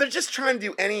 So they're just trying to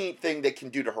do anything they can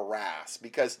do to harass,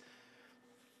 because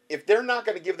if they're not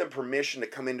going to give them permission to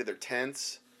come into their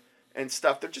tents and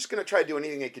stuff, they're just going to try to do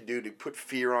anything they can do to put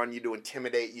fear on you, to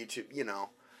intimidate you,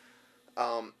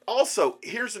 Also,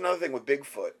 here's another thing with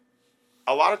Bigfoot.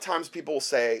 A lot of times people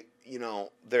say,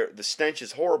 the stench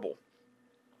is horrible.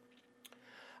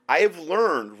 I have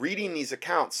learned reading these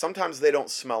accounts, sometimes they don't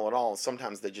smell at all, and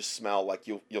sometimes they just smell like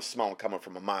you'll smell them coming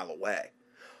from a mile away.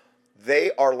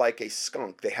 They are like a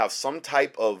skunk. They have some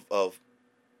type of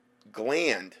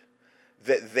gland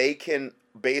that they can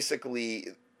basically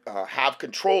have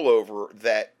control over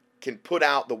that can put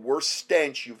out the worst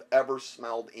stench you've ever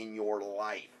smelled in your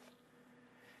life.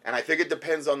 And I think it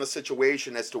depends on the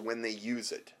situation as to when they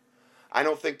use it. I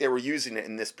don't think they were using it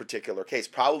in this particular case,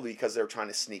 probably because they were trying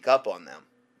to sneak up on them.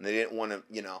 And they didn't want to,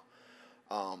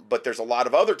 but there's a lot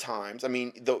of other times. I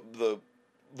mean, the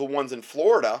ones in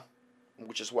Florida,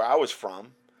 which is where I was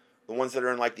from, the ones that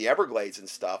are in like the Everglades and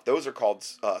stuff, those are called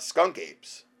skunk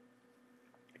apes.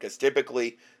 Because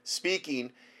typically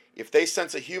speaking, if they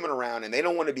sense a human around and they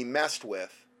don't want to be messed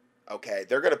with, okay,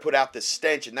 they're going to put out this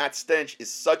stench, and that stench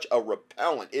is such a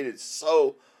repellent. It is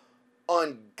so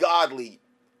ungodly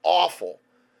awful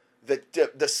that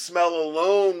the smell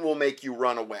alone will make you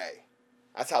run away.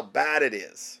 That's how bad it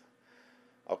is.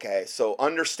 Okay, so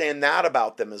understand that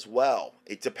about them as well.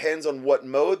 It depends on what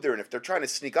mode they're in. If they're trying to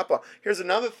sneak up on... Here's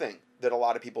another thing that a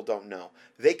lot of people don't know.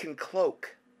 They can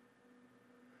cloak.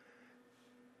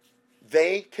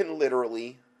 They can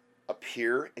literally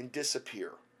appear and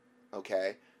disappear.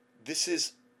 Okay? This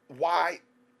is why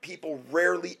people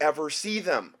rarely ever see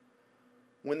them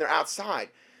when they're outside.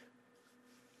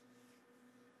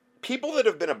 People that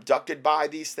have been abducted by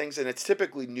these things, and it's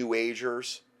typically New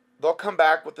Agers, they'll come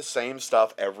back with the same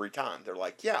stuff every time. They're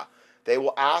like, yeah, they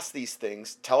will ask these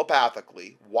things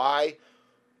telepathically. Why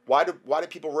do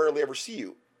people rarely ever see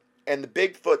you? And the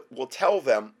Bigfoot will tell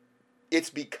them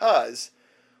it's because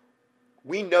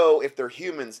we know if they're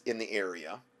humans in the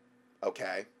area,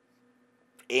 okay,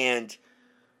 and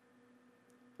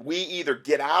we either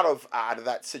get out of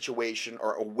that situation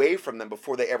or away from them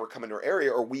before they ever come into our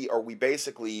area, or we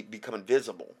basically become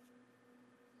invisible.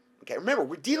 Okay, remember,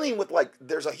 we're dealing with, like,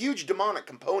 there's a huge demonic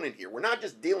component here. We're not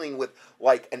just dealing with,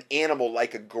 like, an animal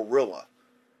like a gorilla.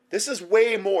 This is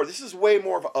way more. This is way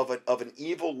more of an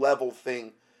evil level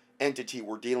entity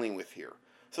we're dealing with here.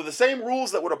 So the same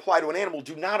rules that would apply to an animal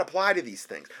do not apply to these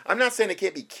things. I'm not saying it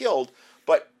can't be killed,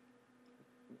 but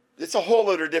it's a whole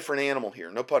other different animal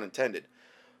here, no pun intended,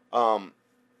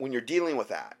 when you're dealing with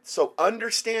that. So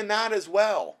understand that as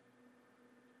well.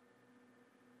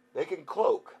 They can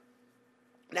cloak.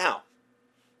 Now,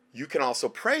 you can also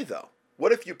pray, though.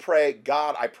 What if you pray,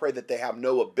 God, I pray that they have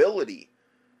no ability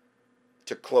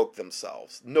to cloak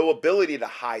themselves, no ability to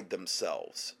hide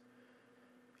themselves.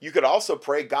 You could also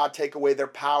pray, God, take away their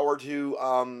power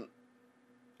to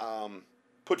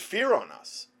put fear on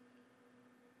us.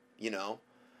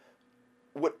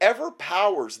 Whatever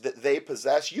powers that they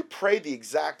possess, you pray the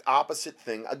exact opposite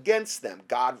thing against them.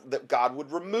 That God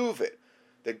would remove it,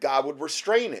 that God would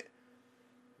restrain it,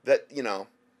 that,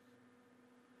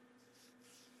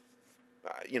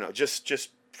 just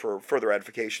for further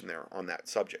edification there on that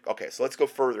subject. Okay, so let's go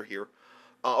further here.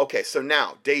 Okay, so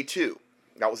now, day 2.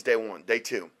 That was day 1. Day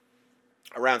 2.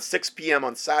 Around 6 p.m.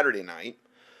 on Saturday night,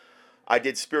 I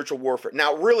did spiritual warfare.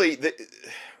 Now, really,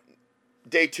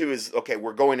 day 2 is, okay,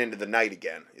 we're going into the night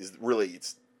again.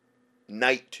 It's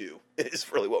night 2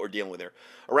 is really what we're dealing with there.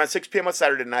 Around 6 p.m. on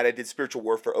Saturday night, I did spiritual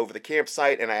warfare over the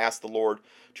campsite, and I asked the Lord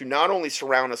to not only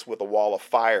surround us with a wall of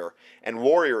fire and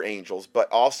warrior angels,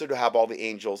 but also to have all the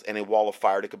angels and a wall of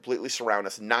fire to completely surround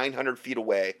us 900 feet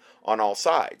away on all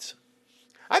sides.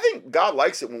 I think God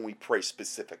likes it when we pray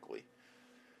specifically.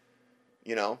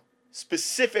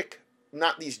 Specific,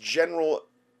 not these general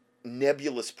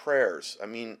nebulous prayers. I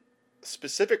mean,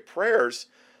 specific prayers,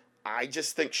 I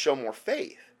just think show more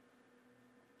faith.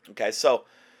 Okay, so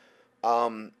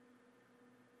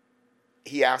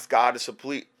he asked God for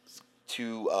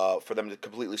them to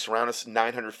completely surround us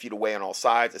 900 feet away on all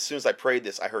sides. As soon as I prayed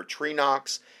this, I heard tree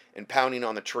knocks and pounding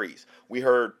on the trees. We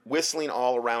heard whistling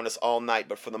all around us all night,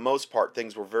 but for the most part,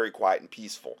 things were very quiet and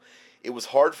peaceful. It was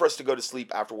hard for us to go to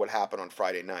sleep after what happened on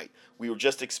Friday night. We were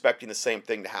just expecting the same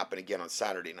thing to happen again on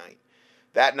Saturday night.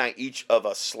 That night, each of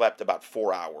us slept about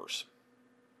 4 hours.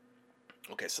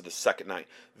 Okay, so the second night.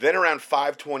 Then around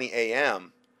 5:20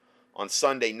 a.m. on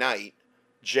Sunday night,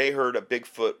 Jay heard a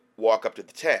Bigfoot walk up to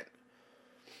the tent.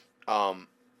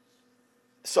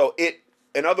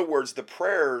 In other words, the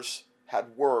prayers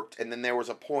had worked, and then there was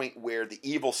a point where the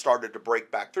evil started to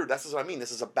break back through. That's what I mean.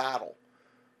 This is a battle.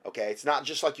 Okay, it's not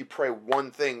just like you pray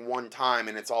one thing one time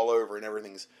and it's all over and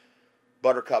everything's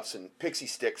buttercups and pixie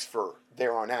sticks for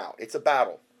there on out. It's a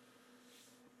battle.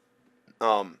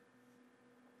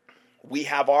 We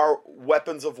have our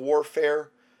weapons of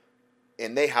warfare,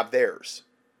 and they have theirs.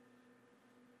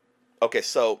 Okay,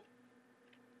 so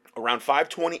around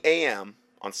 5:20 a.m.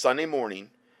 on Sunday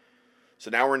morning, so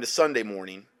now we're into Sunday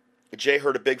morning, Jay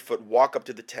heard a Bigfoot walk up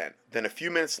to the tent. Then a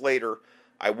few minutes later,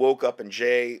 I woke up and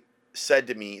Jay said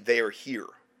to me, "They are here."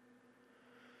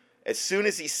 As soon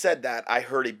as he said that, I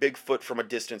heard a Bigfoot from a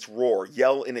distance roar,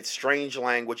 yell in its strange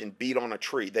language, and beat on a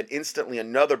tree. Then instantly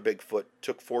another Bigfoot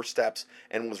took 4 steps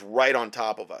and was right on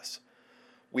top of us.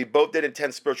 We both did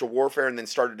intense spiritual warfare and then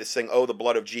started to sing, "Oh, the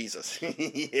blood of Jesus."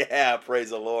 Yeah,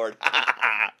 praise the Lord.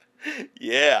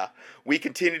 Yeah, we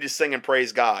continue to sing and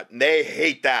praise God. And they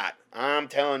hate that. I'm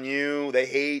telling you, they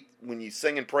hate when you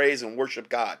sing and praise and worship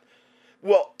God.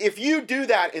 Well, if you do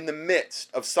that in the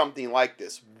midst of something like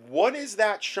this, what is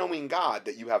that showing God?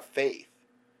 That you have faith?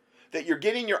 That you're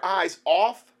getting your eyes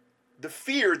off the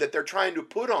fear that they're trying to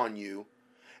put on you,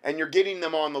 and you're getting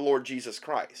them on the Lord Jesus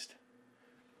Christ.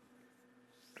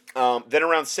 Then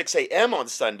around 6 a.m. on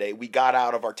Sunday, we got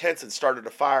out of our tents and started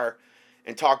a fire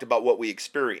and talked about what we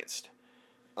experienced.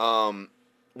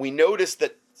 We noticed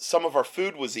that some of our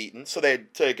food was eaten, so they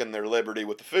had taken their liberty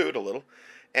with the food a little.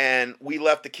 And we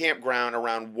left the campground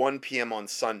around 1 p.m. on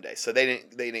Sunday. So they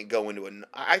didn't go into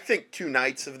I think 2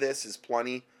 nights of this is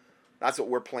plenty. That's what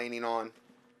we're planning on.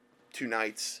 2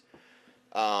 nights.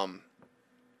 During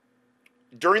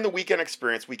the weekend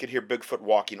experience, we could hear Bigfoot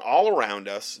walking all around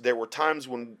us. There were times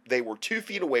when they were 2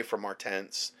 feet away from our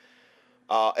tents.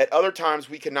 At other times,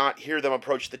 we could not hear them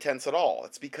approach the tents at all.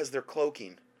 It's because they're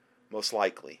cloaking, most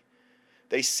likely.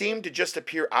 They seem to just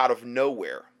appear out of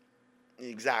nowhere.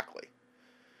 Exactly.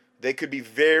 They could be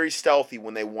very stealthy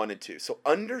when they wanted to. So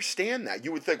understand that.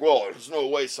 You would think, well, there's no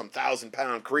way some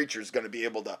 1,000-pound creature is going to be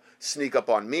able to sneak up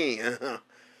on me.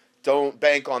 Don't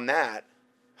bank on that.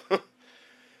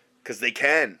 Because they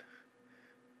can.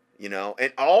 You know,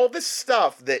 and all this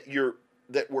stuff that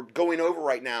we're going over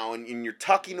right now and you're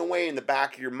tucking away in the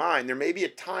back of your mind, there may be a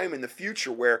time in the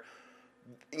future where,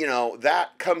 you know,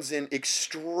 that comes in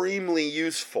extremely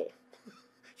useful.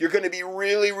 You're going to be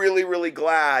really, really, really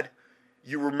glad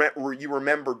you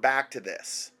remember back to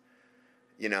this,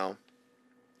 you know.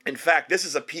 In fact, this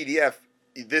is a PDF.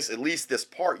 At least this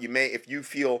part, you may, if you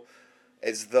feel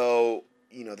as though,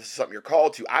 you know, this is something you're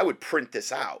called to, I would print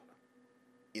this out,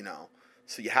 you know,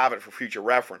 so you have it for future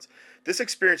reference. This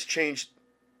experience changed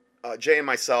Jay and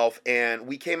myself, and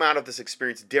we came out of this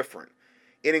experience different.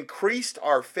 It increased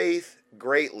our faith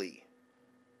greatly.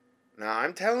 Now,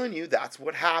 I'm telling you, that's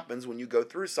what happens when you go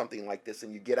through something like this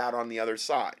and you get out on the other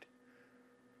side.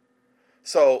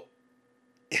 So,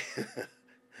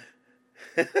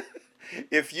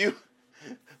 if you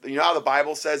know how the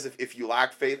Bible says, if you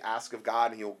lack faith, ask of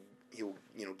God and he'll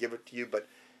give it to you. But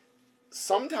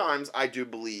sometimes I do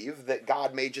believe that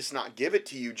God may just not give it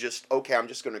to you just, okay, I'm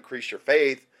just going to increase your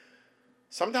faith.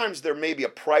 Sometimes there may be a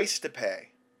price to pay.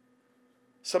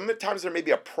 Sometimes there may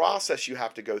be a process you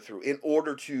have to go through in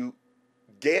order to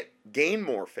gain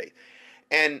more faith.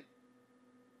 And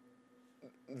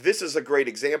this is a great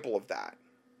example of that,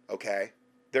 okay?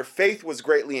 Their faith was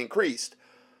greatly increased,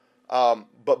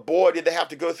 but boy, did they have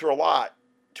to go through a lot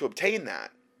to obtain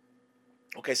that.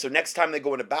 Okay, so next time they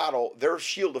go into battle, their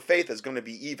shield of faith is going to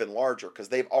be even larger because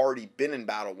they've already been in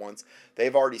battle once.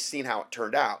 They've already seen how it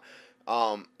turned out.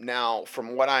 Now,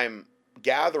 from what I'm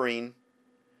gathering,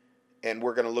 and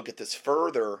we're going to look at this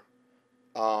further,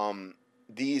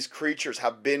 these creatures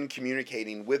have been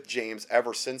communicating with James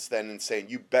ever since then and saying,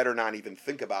 you better not even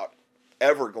think about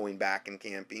ever going back and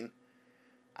camping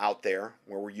out there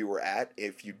where you were at.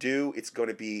 If you do, it's going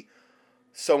to be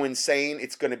so insane.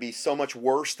 It's going to be so much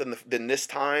worse than this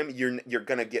time. You're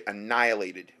going to get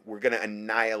annihilated. We're going to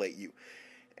annihilate you.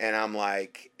 And I'm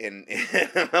like, and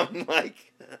I'm like,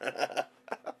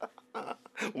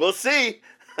 we'll see.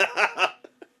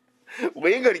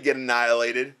 We ain't going to get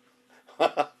annihilated.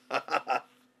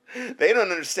 They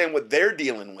don't understand what they're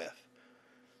dealing with.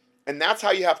 And that's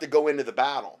how you have to go into the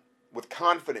battle, with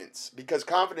confidence, because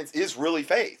confidence is really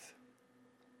faith.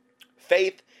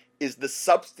 Faith is the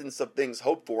substance of things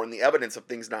hoped for and the evidence of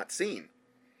things not seen.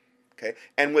 Okay?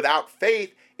 And without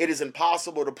faith, it is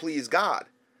impossible to please God.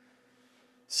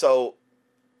 So,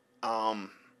 and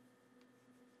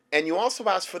you also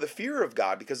ask for the fear of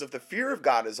God, because if the fear of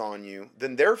God is on you,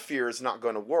 then their fear is not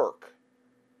going to work.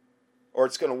 Or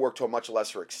it's going to work to a much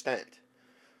lesser extent.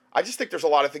 I just think there's a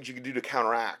lot of things you can do to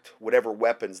counteract whatever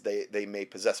weapons they may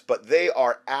possess. But they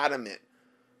are adamant,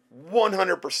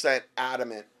 100%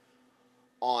 adamant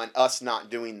on us not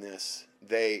doing this.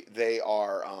 They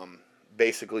are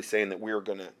basically saying that we're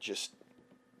going to just,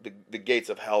 the gates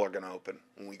of hell are going to open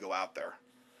when we go out there.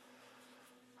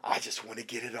 I just want to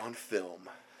get it on film.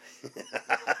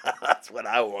 That's what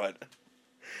I want.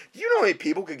 Do you know how many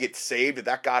people could get saved if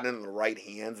that got into the right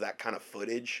hands, that kind of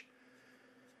footage?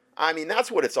 I mean,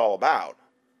 that's what it's all about.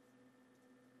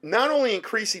 not only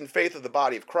increasing faith of the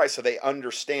body of Christ so they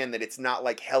understand that it's not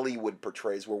like Hollywood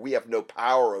portrays where we have no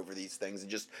power over these things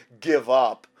and just give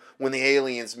up when the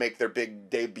aliens make their big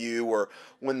debut, or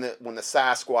when the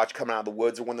Sasquatch come out of the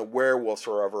woods, or when the werewolves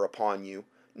are ever upon you.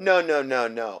 No, no, no,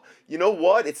 no. You know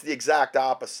what? It's the exact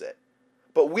opposite.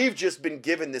 But we've just been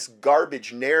given this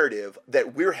garbage narrative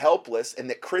that we're helpless and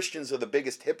that Christians are the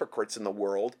biggest hypocrites in the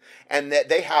world and that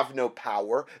they have no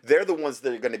power. They're the ones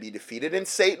that are going to be defeated and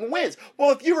Satan wins.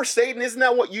 Well, if you were Satan, isn't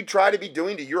that what you try to be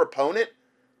doing to your opponent?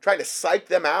 Trying to psych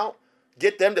them out?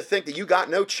 Get them to think that you got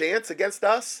no chance against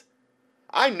us?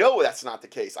 I know that's not the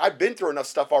case. I've been through enough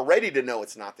stuff already to know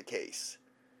it's not the case.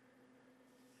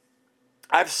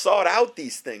 I've sought out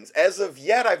these things. As of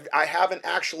yet, I haven't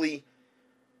actually...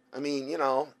 I mean, you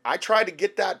know, I tried to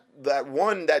get that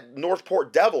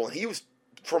Northport Devil, and he was,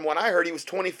 from what I heard, he was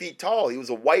 20 feet tall. He was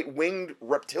a white-winged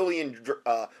reptilian,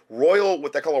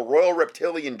 what they call a royal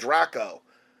reptilian Draco.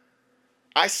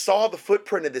 I saw the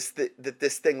footprint of that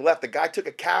this thing left. The guy took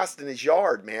a cast in his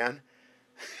yard, man.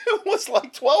 It was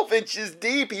like 12 inches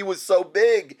deep. He was so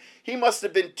big. He must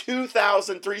have been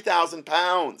 2,000, 3,000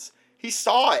 pounds. He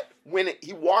saw it when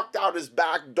he walked out his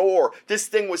back door. This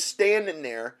thing was standing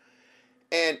there.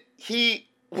 And he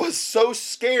was so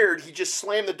scared, he just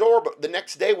slammed the door. But the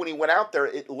next day when he went out there,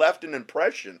 it left an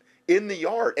impression in the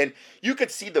yard. And you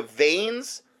could see the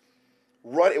veins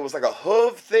run. It was like a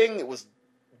hoof thing. It was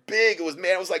big. It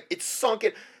was like, it sunk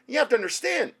in. You have to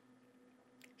understand,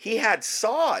 he had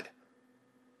sod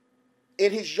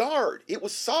in his yard. It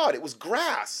was sod. It was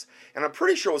grass. And I'm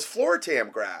pretty sure it was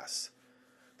Floratam grass.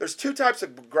 There's two types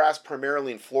of grass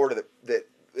primarily in Florida that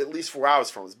at least where I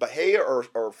was from, is Bahia or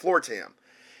Floratam.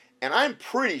 And I'm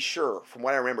pretty sure, from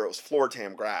what I remember, it was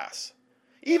Floratam grass.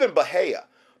 Even Bahia.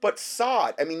 But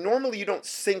sod, I mean, normally you don't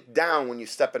sink down when you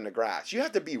step in the grass. You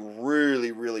have to be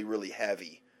really, really, really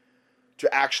heavy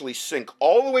to actually sink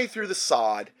all the way through the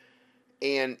sod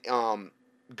and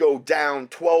go down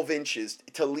 12 inches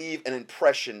to leave an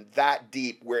impression that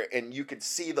deep and you could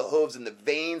see the hooves and the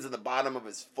veins in the bottom of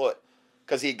his foot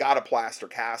because he got a plaster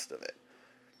cast of it.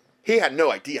 He had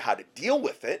no idea how to deal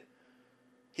with it.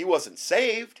 He wasn't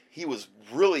saved. He was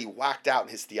really whacked out in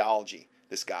his theology,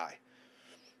 this guy.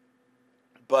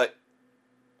 But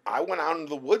I went out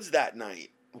into the woods that night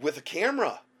with a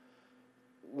camera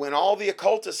when all the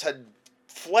occultists had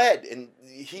fled, and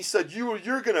he said,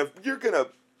 you're gonna,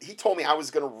 he told me I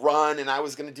was gonna run and I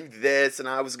was gonna do this and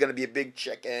I was gonna be a big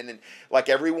chicken and like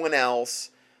everyone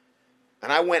else.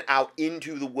 And I went out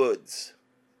into the woods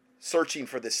searching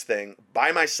for this thing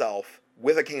by myself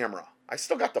with a camera. I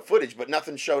still got the footage, but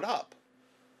nothing showed up.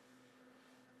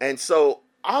 And so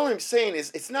all I'm saying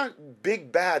is it's not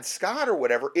big bad Scott or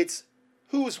whatever. It's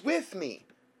who's with me.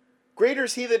 Greater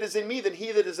is he that is in me than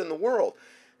he that is in the world.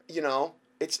 You know,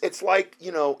 it's like,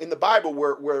 you know, in the Bible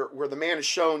where the man is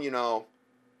shown, you know,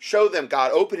 show them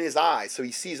God, open his eyes so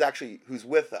he sees actually who's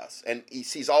with us. And he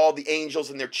sees all the angels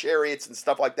and their chariots and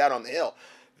stuff like that on the hill.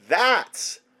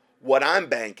 That's what I'm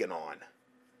banking on.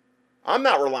 I'm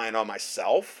not relying on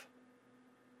myself.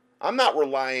 I'm not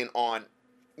relying on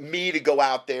me to go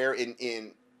out there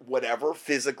in whatever,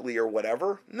 physically or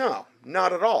whatever. No,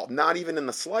 not at all. Not even in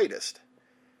the slightest.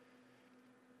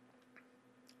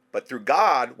 But through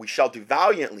God we shall do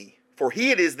valiantly, for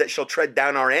he it is that shall tread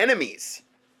down our enemies.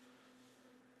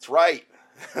 That's right.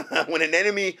 When the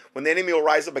enemy will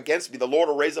rise up against me, the Lord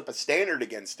will raise up a standard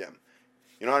against him.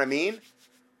 You know what I mean?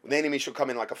 When the enemy shall come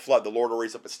in like a flood, the Lord will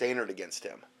raise up a standard against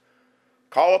him.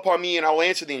 Call upon me, and I will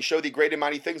answer thee, and show thee great and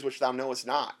mighty things which thou knowest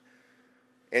not.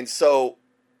 And so,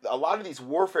 a lot of these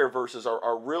warfare verses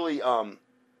are really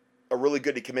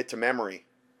good to commit to memory,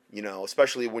 you know,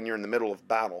 especially when you're in the middle of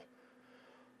battle.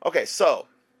 Okay, so,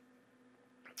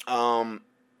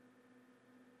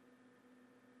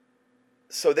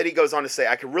 so then he goes on to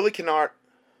say,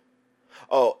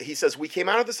 he says, we came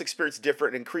out of this experience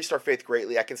different and increased our faith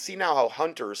greatly. I can see now how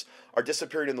hunters are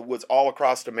disappearing in the woods all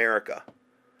across America.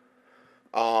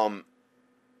 I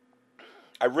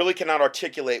really cannot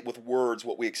articulate with words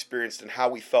what we experienced and how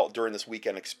we felt during this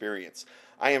weekend experience.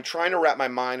 I am trying to wrap my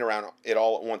mind around it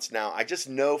all at once now. I just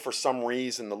know for some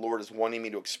reason the Lord is wanting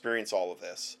me to experience all of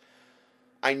this.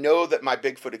 I know that my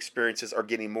Bigfoot experiences are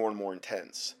getting more and more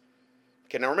intense.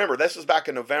 Okay, now remember, this was back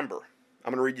in November.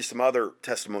 I'm going to read you some other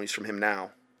testimonies from him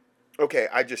now. Okay,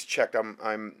 I just checked.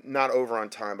 I'm not over on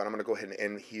time, but I'm going to go ahead and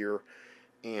end here.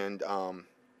 And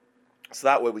so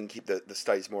that way we can keep the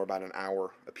studies more about an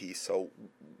hour apiece. So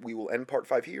we will end part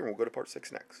 5 here, and we'll go to part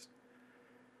 6 next.